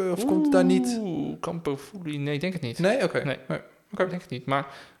ook, of komt het daar niet? Kamperfoelie, nee, ik denk het niet. Nee? Oké. Nee. Ik denk het niet, maar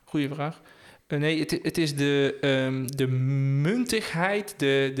goede vraag. Nee, het is de muntigheid,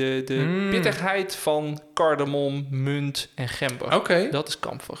 de pittigheid van cardamom, munt en gember. Oké. Dat is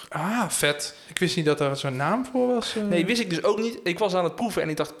kamfer. Ah, vet. Ik wist niet dat er zo'n naam voor was. Nee, wist ik dus ook niet. Ik was aan het proeven en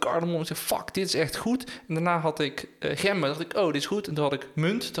ik dacht cardamom. Ik zei, fuck, dit is echt goed. En daarna had ik gember. Dacht ik, oh, dit is goed. En toen had ik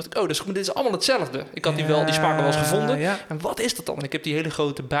munt. Dacht ik, oh, dit is goed. Dit is allemaal hetzelfde. Ik had die smaak al wel eens gevonden. Ja. En wat is dat dan? En ik heb die hele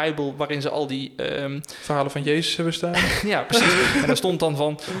grote bijbel waarin ze al die... Verhalen van Jezus hebben staan. ja, precies. En daar stond dan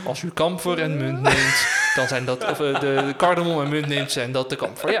van, als u kamfer en munt neemt, dan zijn dat... Of de cardamom en munt neemt, zijn dat de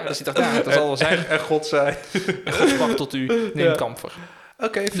kamfer. Ja, dus ik dacht, ja, dat zal wel zijn. En God zei. En God sprak tot u, neem kamfer.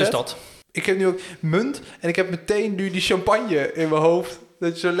 Oké, vet. Dus dat. Ik heb nu ook munt en ik heb meteen nu die champagne in mijn hoofd.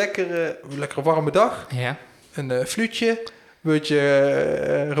 Dat is zo'n lekkere warme dag. Ja. Een fluitje, een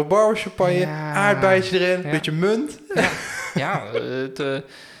beetje rabarber champagne, aardbeidje erin, een beetje munt. Ja,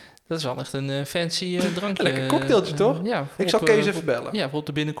 dat is wel echt een fancy drankje. Lekker cocktailtje, toch? Ja, Ik zal Kees even bellen. Ja, voor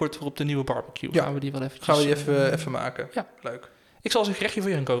binnenkort voor op de nieuwe barbecue. Ja. Gaan we die wel eventjes... Gaan we die even maken. Ja. Leuk. Ik zal eens een gerechtje voor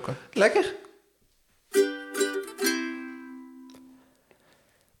je gaan koken. Lekker?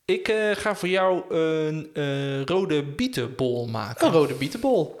 Ik ga voor jou een rode bietenbol maken. Een rode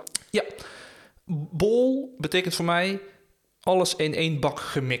bietenbol. Ja. Bol betekent voor mij alles in één bak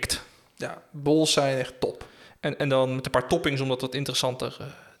gemikt. Ja, bols zijn echt top. En dan met een paar toppings om dat wat interessanter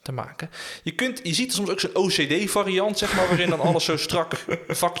te maken. Je ziet soms ook zo'n OCD-variant, zeg maar, waarin dan alles zo strak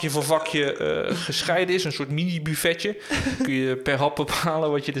vakje voor vakje gescheiden is. Een soort mini-buffetje. Kun je per hap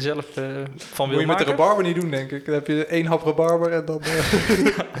bepalen wat je er zelf van wil maken. Moet je met de rabarber niet doen, denk ik. Dan heb je 1 hap rabarber en dan...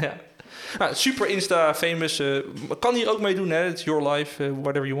 ja. Nou, super Insta-famous. Kan hier ook mee doen, hè. It's your life,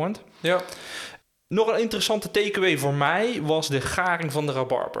 whatever you want. Ja. Nog een interessante takeaway voor mij was de garing van de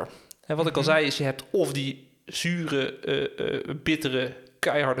rabarber. En wat ik al zei is, je hebt of die zure, bittere,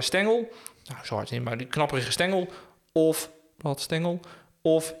 keiharde stengel. Nou, zo hard niet, maar die knapperige stengel. Of bladstengel.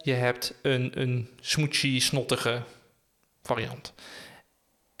 Of je hebt een smoochy, snottige variant.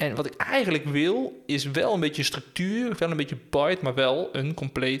 En wat ik eigenlijk wil, is wel een beetje structuur, wel een beetje bite, maar wel een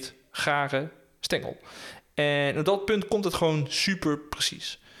compleet gare stengel. En op dat punt komt het gewoon super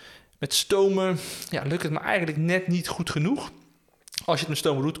precies. Met stomen lukt het me eigenlijk net niet goed genoeg. Als je het met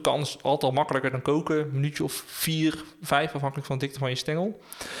stomen doet, kan het altijd al makkelijker dan koken. Een minuutje of 4, 5, afhankelijk van de dikte van je stengel.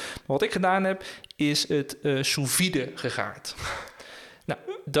 Maar wat ik gedaan heb, is het sous vide gegaard. Nou,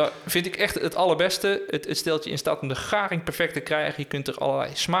 dat vind ik echt het allerbeste. Het stelt je in staat om de garing perfect te krijgen. Je kunt er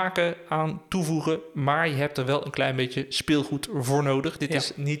allerlei smaken aan toevoegen, maar je hebt er wel een klein beetje speelgoed voor nodig. Dit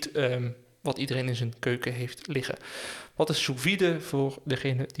is niet wat iedereen in zijn keuken heeft liggen. Wat is sous vide voor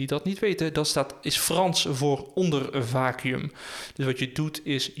degenen die dat niet weten? Dat is Frans voor onder vacuüm. Dus wat je doet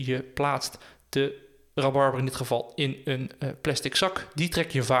is je plaatst de rabarber in dit geval in een plastic zak. Die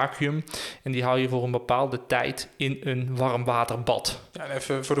trek je vacuüm en die hou je voor een bepaalde tijd in een warm waterbad. Ja, en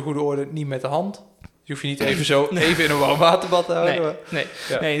even voor de goede orde, niet met de hand. Je hoeft je niet even in een warm waterbad te houden.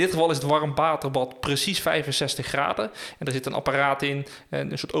 Nee, in dit geval is het warm waterbad precies 65 graden. En er zit een apparaat in,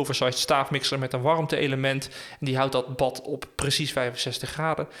 een soort oversized staafmixer met een warmte-element. En die houdt dat bad op precies 65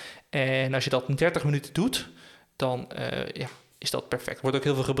 graden. En als je dat 30 minuten doet, dan is dat perfect. Er wordt ook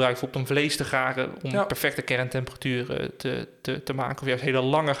heel veel gebruikt om vlees te garen, om perfecte kerntemperatuur te maken. Of juist hele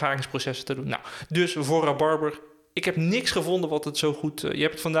lange garingsprocessen te doen. Nou, dus voor rabarber, ik heb niks gevonden wat het zo goed... je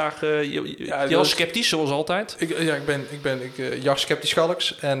hebt het vandaag... je was sceptisch, zoals altijd. Ik ben jacht sceptisch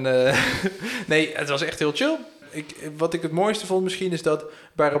schalks. En nee, het was echt heel chill. Wat ik het mooiste vond misschien is dat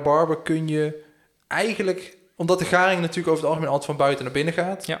bij rabarber kun je eigenlijk... Omdat de garing natuurlijk over het algemeen altijd van buiten naar binnen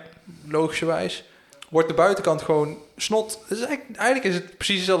gaat. Ja. Logischerwijs. Wordt de buitenkant gewoon snot. Dus eigenlijk is het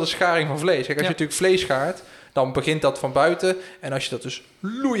precies dezelfde scharing van vlees. Kijk, als je natuurlijk vlees schaart, dan begint dat van buiten. En als je dat dus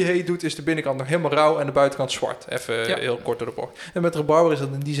loeiheet doet, is de binnenkant nog helemaal rauw en de buitenkant zwart. Even heel kort door de bocht. En met rabarber is dat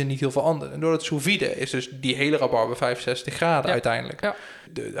in die zin niet heel veel anders. En door het sous vide is dus die hele rabarber 65 graden uiteindelijk. Ja.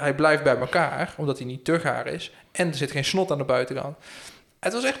 Hij blijft bij elkaar, omdat hij niet te gaar is. En er zit geen snot aan de buitenkant.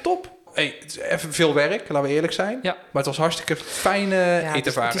 Het was echt top. Hey, het is even veel werk, laten we eerlijk zijn. Ja. Maar het was hartstikke fijne Het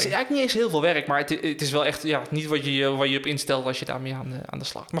eetervaring. is eigenlijk niet eens heel veel werk, maar het is wel echt niet wat je op instelt als je daarmee aan de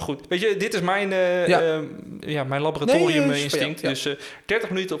slag. Maar goed, weet je, dit is mijn, mijn laboratorium instinct. Ja. Dus 30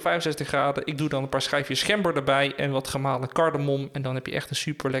 minuten op 65 graden. Ik doe dan een paar schijfjes gember erbij en wat gemalen cardamom. En dan heb je echt een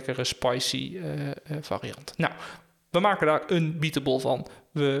super lekkere spicy variant. Nou, we maken daar een bietenbol van.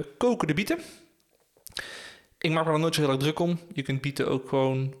 We koken de bieten. Ik maak me er nooit zo heel erg druk om. Je kunt bieten ook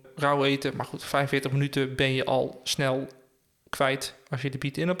gewoon rauw eten. Maar goed, 45 minuten ben je al snel kwijt. Als je de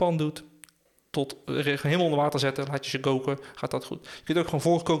bieten in een pan doet, tot helemaal onder water zetten, laat je ze koken, gaat dat goed. Je kunt ook gewoon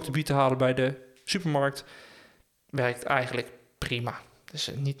voorgekookte bieten halen bij de supermarkt. Werkt eigenlijk prima.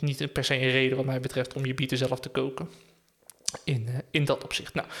 Dus niet per se een reden wat mij betreft om je bieten zelf te koken. In dat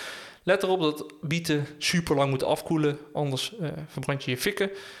opzicht. Nou, let erop dat bieten super lang moeten afkoelen, anders verbrand je fikken.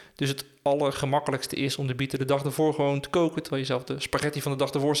 Dus het allergemakkelijkste is om de bieten de dag ervoor gewoon te koken, terwijl je zelf de spaghetti van de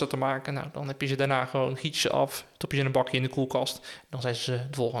dag ervoor staat te maken. Nou, dan heb je ze daarna gewoon, giet je ze af, stop je ze in een bakje in de koelkast. Dan zijn ze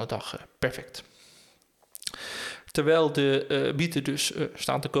de volgende dag perfect. Terwijl de bieten dus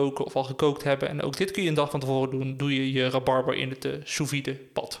staan te koken of al gekookt hebben, en ook dit kun je een dag van tevoren doen, doe je je rabarber in het sous vide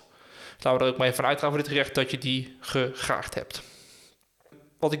pad. Laten we er ook maar even uitgaan voor dit gerecht dat je die gegaard hebt.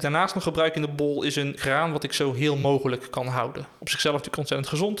 Wat ik daarnaast nog gebruik in de bol is een graan wat ik zo heel mogelijk kan houden. Op zichzelf natuurlijk ontzettend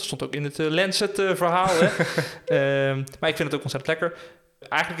gezond. Stond ook in het Lancet verhaal. Hè? Maar ik vind het ook ontzettend lekker.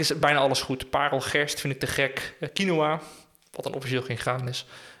 Eigenlijk is bijna alles goed. Parelgerst vind ik te gek. Quinoa, wat dan officieel geen graan is,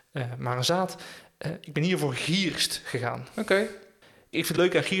 maar een zaad. Ik ben hier voor gierst gegaan. Oké. Ik vind het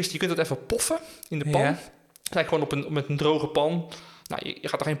leuk aan gierst, je kunt het even poffen in de pan. Ja. Eigenlijk gewoon met een droge pan. Nou, je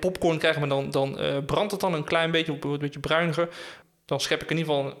gaat er geen popcorn krijgen, maar dan brandt het dan een klein beetje, een beetje bruiniger. Dan schep ik in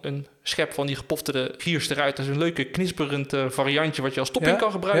ieder geval een schep van die gepofte gierst eruit. Dat is een leuke knisperend variantje wat je als topping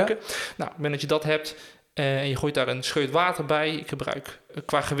kan gebruiken. Ja. Nou, op het moment dat je dat hebt en je gooit daar een scheut water bij. Ik gebruik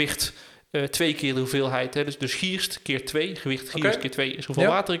qua gewicht 2 keer de hoeveelheid. Hè. Dus gierst keer 2. Gewicht gierst keer 2 is hoeveel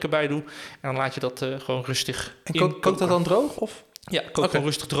water ik erbij doe. En dan laat je dat gewoon rustig en kookt dat dan droog? Of? Ja, kook gewoon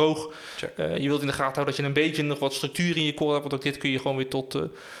rustig droog. Je wilt in de gaten houden dat je een beetje nog wat structuur in je korrel hebt. Want ook dit kun je gewoon weer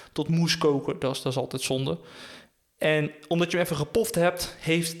tot moes koken. Dat is altijd zonde. En omdat je hem even gepoft hebt,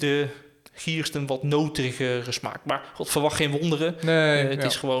 heeft de gierst een wat noterigere smaak. Maar God, verwacht geen wonderen. Nee, het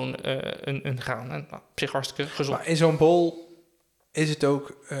is gewoon een graan. En, op zich hartstikke gezond. Maar in zo'n bol is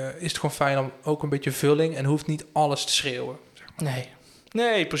het gewoon fijn om ook een beetje vulling en hoeft niet alles te schreeuwen. Zeg maar.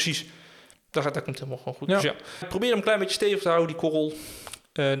 Nee, precies. Dat komt helemaal gewoon goed. Ja. Dus ja, probeer hem een klein beetje stevig te houden, die korrel.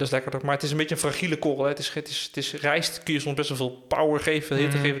 Dat is lekkerder. Maar het is een beetje een fragiele korrel. Hè. Het is rijst, kun je soms best wel veel power geven. Heel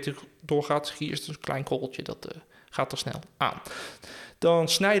te geven natuurlijk doorgaat. Gierst is een klein korreltje, dat gaat er snel aan. Dan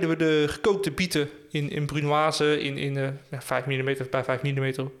snijden we de gekookte bieten in brunoise in 5 mm bij 5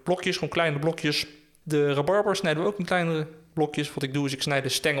 mm blokjes. Gewoon kleine blokjes. De rabarber snijden we ook in kleinere blokjes. Wat ik doe is ik snijd de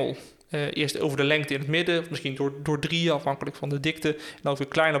stengel eerst over de lengte in het midden. Of misschien door 3, afhankelijk van de dikte. En dan weer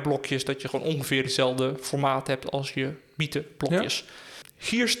kleine blokjes, dat je gewoon ongeveer hetzelfde formaat hebt als je bietenblokjes. Ja.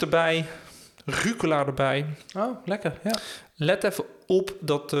 Gierst erbij, rucola erbij. Oh, lekker, ja. Let even op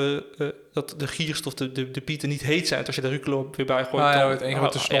dat de gierst of de bieten niet heet zijn. Als je de rucola weer bij gooit, dan het één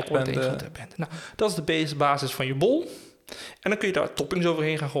grote slot bent. Nou, dat is de basis van je bol. En dan kun je daar toppings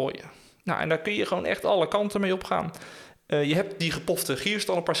overheen gaan gooien. Nou, en daar kun je gewoon echt alle kanten mee opgaan. Je hebt die gepofte gierst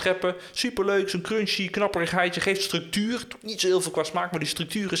al een paar scheppen. Superleuk, zo'n crunchy knapperigheidje. Geeft structuur. Niet zo heel veel qua smaak, maar die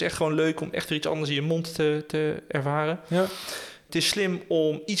structuur is echt gewoon leuk om echt weer iets anders in je mond te ervaren. Ja. Het is slim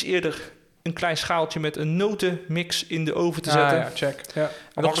om iets eerder een klein schaaltje met een notenmix in de oven te zetten. Ja, check. Ja.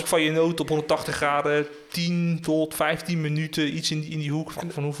 Afhankelijk van je noten op 180 graden, 10 tot 15 minuten, iets in die hoek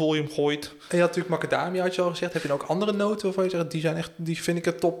van hoe vol je hem gooit. En je had natuurlijk macadamia, had je al gezegd. Heb je ook andere noten waarvan je zegt, die vind ik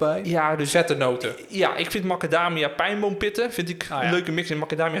er top bij? Ja, dus vette noten. Ja, ik vind macadamia pijnboompitten, vind ik een leuke mix. En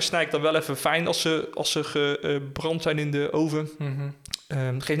macadamia snij ik dan wel even fijn als ze gebrand zijn in de oven.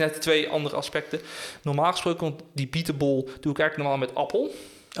 Mm-hmm. Geeft net 2 andere aspecten. Normaal gesproken, want die bietenbol doe ik eigenlijk normaal met appel.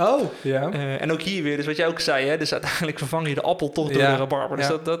 Oh, ja. En ook hier weer, dus wat jij ook zei, hè, dus uiteindelijk vervang je de appel toch door de rabarber. Dus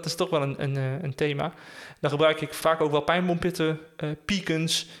dat is toch wel een thema. Dan gebruik ik vaak ook wel pijnboompitten,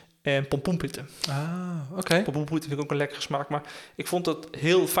 pekans en pompoenpitten. Ah, oké. Pompoenpitten vind ik ook een lekkere smaak, maar ik vond het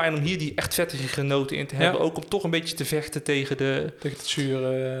heel fijn om hier die echt vettige noten in te hebben. Ook om toch een beetje te vechten tegen het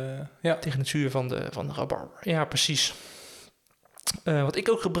zure, tegen het zuur van de rabarber. Ja, precies. Wat ik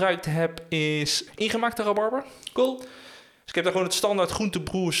ook gebruikt heb is ingemaakte rabarber. Cool. Dus ik heb daar gewoon het standaard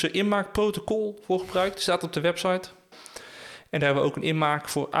Groentebroers inmaakprotocol voor gebruikt. Die staat op de website. En daar hebben we ook een inmaak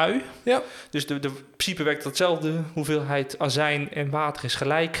voor ui. Ja. Dus de principe werkt hetzelfde. Hoeveelheid azijn en water is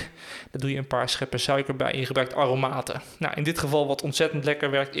gelijk. Daar doe je een paar scheppen suiker bij en je gebruikt aromaten. Nou, in dit geval wat ontzettend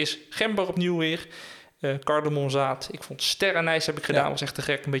lekker werkt is gember opnieuw weer. Cardamomzaad. Ik vond sterrenijs heb ik gedaan. Was echt te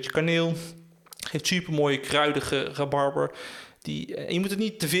gek. Een beetje kaneel. Geeft super mooie kruidige rabarber. En je moet het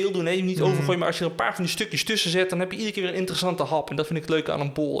niet te veel doen. Je moet niet overgooien. Maar als je er een paar van die stukjes tussen zet... dan heb je iedere keer weer een interessante hap. En dat vind ik het leuke aan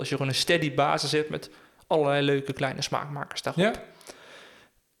een bol. Als je gewoon een steady basis zet... met allerlei leuke kleine smaakmakers daarop. Ja.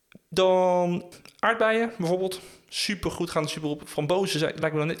 Dan aardbeien bijvoorbeeld. Super goed, gaan er super op. Frambozen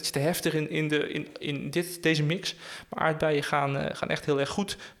lijkt me dan net iets te heftig in deze mix. Maar aardbeien gaan echt heel erg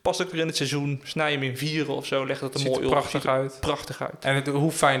goed. Past ook weer in het seizoen. Snij je hem in vieren of zo. Leg dat er mooi op. Prachtig uit. En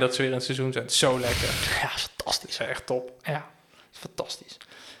hoe fijn dat ze weer in het seizoen zijn. Zo lekker. Ja, fantastisch. Echt top. Ja, fantastisch.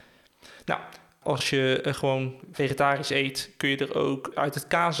 Nou, als je gewoon vegetarisch eet... kun je er ook uit het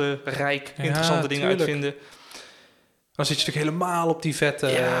kazenrijk interessante dingen uit vinden. Dan zit je natuurlijk helemaal op die vette...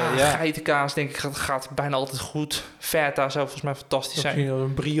 geitenkaas denk ik gaat bijna altijd goed. Feta zou volgens mij fantastisch zijn. Misschien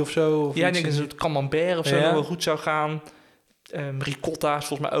een brie of zo? Of ik denk dat een camembert of zo wel goed zou gaan. Ricotta is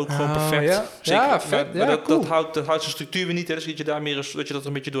volgens mij ook gewoon perfect. Ja, zeker, vet. Maar dat houdt zijn structuur weer niet. Hè. Dus dat je daar meer dat je dat er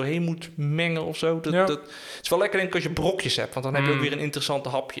een beetje doorheen moet mengen of zo. Dat is wel lekker denk ik als je brokjes hebt. Want dan heb je ook weer een interessante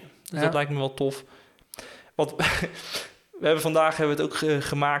hapje. Dus dat lijkt me wel tof. Want... Vandaag hebben we het ook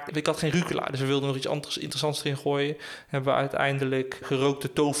gemaakt. Ik had geen rucola, dus we wilden nog iets anders interessants erin gooien. Hebben we uiteindelijk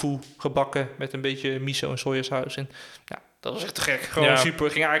gerookte tofu gebakken met een beetje miso en sojasaus. En ja, dat was echt te gek. Gewoon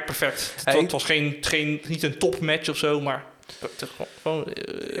super, ging eigenlijk perfect. Het was niet een topmatch of zo, maar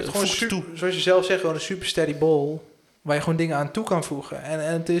gewoon super, zoals je zelf zegt, gewoon een super steady bowl. Waar je gewoon dingen aan toe kan voegen. En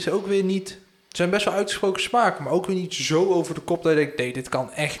het is ook weer niet... Het zijn best wel uitgesproken smaken, maar ook weer niet zo over de kop dat je denkt, nee, dit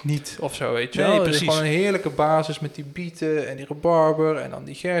kan echt niet of zo, weet je wel. Nee, precies. Het is gewoon een heerlijke basis met die bieten en die rabarber en dan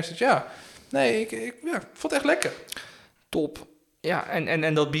die gerst. Ja, nee, ik vond het echt lekker. Top. Ja,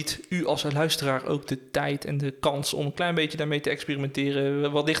 en dat biedt u als luisteraar ook de tijd en de kans om een klein beetje daarmee te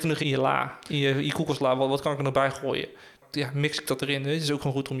experimenteren. Wat ligt er nog in je la, in je koelkastla? Wat kan ik er nog bij gooien? Ja, mix ik dat erin. Het is ook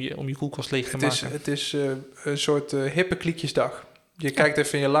gewoon goed om je koelkast leeg te maken. Het is een soort hippe kliekjesdag. Je kijkt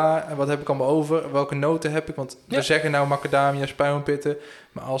even in je la en wat heb ik allemaal over? Welke noten heb ik? Want we zeggen nou macadamia, spuimpitten.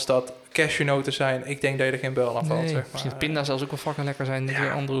 Maar als dat cashewnoten zijn, ik denk dat je er geen bel aan valt. Zeg maar. Misschien pinda zelfs ook wel fucking lekker zijn in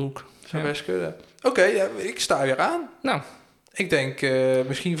een andere hoek. Zou best kunnen. Oké, ik sta weer aan. Nou, ik denk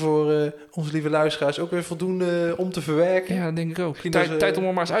misschien voor onze lieve luisteraars ook weer voldoende om te verwerken. Ja, dat denk ik ook. Tijd om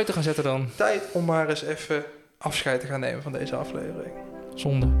er maar eens uit te gaan zetten dan. Tijd om maar eens even afscheid te gaan nemen van deze aflevering.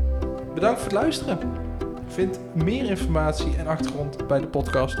 Zonde. Bedankt voor het luisteren. Vind meer informatie en achtergrond bij de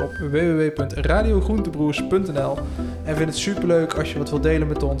podcast op www.radiogroentebroers.nl en vind het superleuk als je wat wilt delen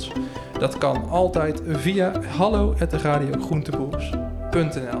met ons. Dat kan altijd via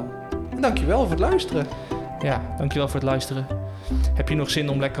hallo@radiogroentebroers.nl. En dankjewel voor het luisteren. Ja, dankjewel voor het luisteren. Heb je nog zin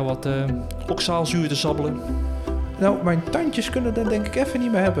om lekker wat oxaalzuur te sabbelen? Nou, mijn tandjes kunnen dat denk ik even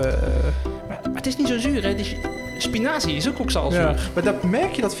niet meer hebben. Maar het is niet zo zuur, hè? Spinazie is ook oxaalzuur. Ja, maar daar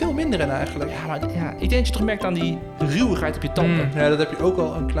merk je dat veel minder in eigenlijk. Ja, maar ik denk dat je toch merkt aan die ruwigheid op je tanden. Ja, dat heb je ook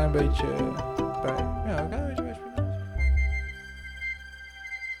al een klein beetje bij. Ja, een klein beetje bij spinazie.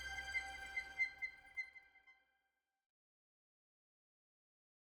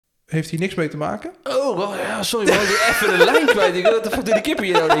 Heeft hier niks mee te maken? Oh, well, ja, sorry, we hadden even een lijn kwijt. Ik wat de fuck doen die kippen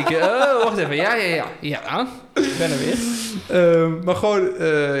hier nou denken? Oh, wacht even. Ja, ik ben er weer. Maar gewoon,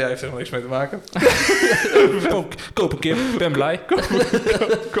 heeft er nog niks mee te maken. Koop een kip, ben blij.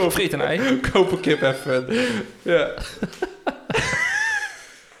 Koop friet een ei. Koop een kip even. Ja.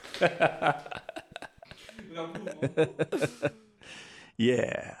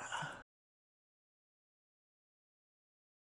 Yeah.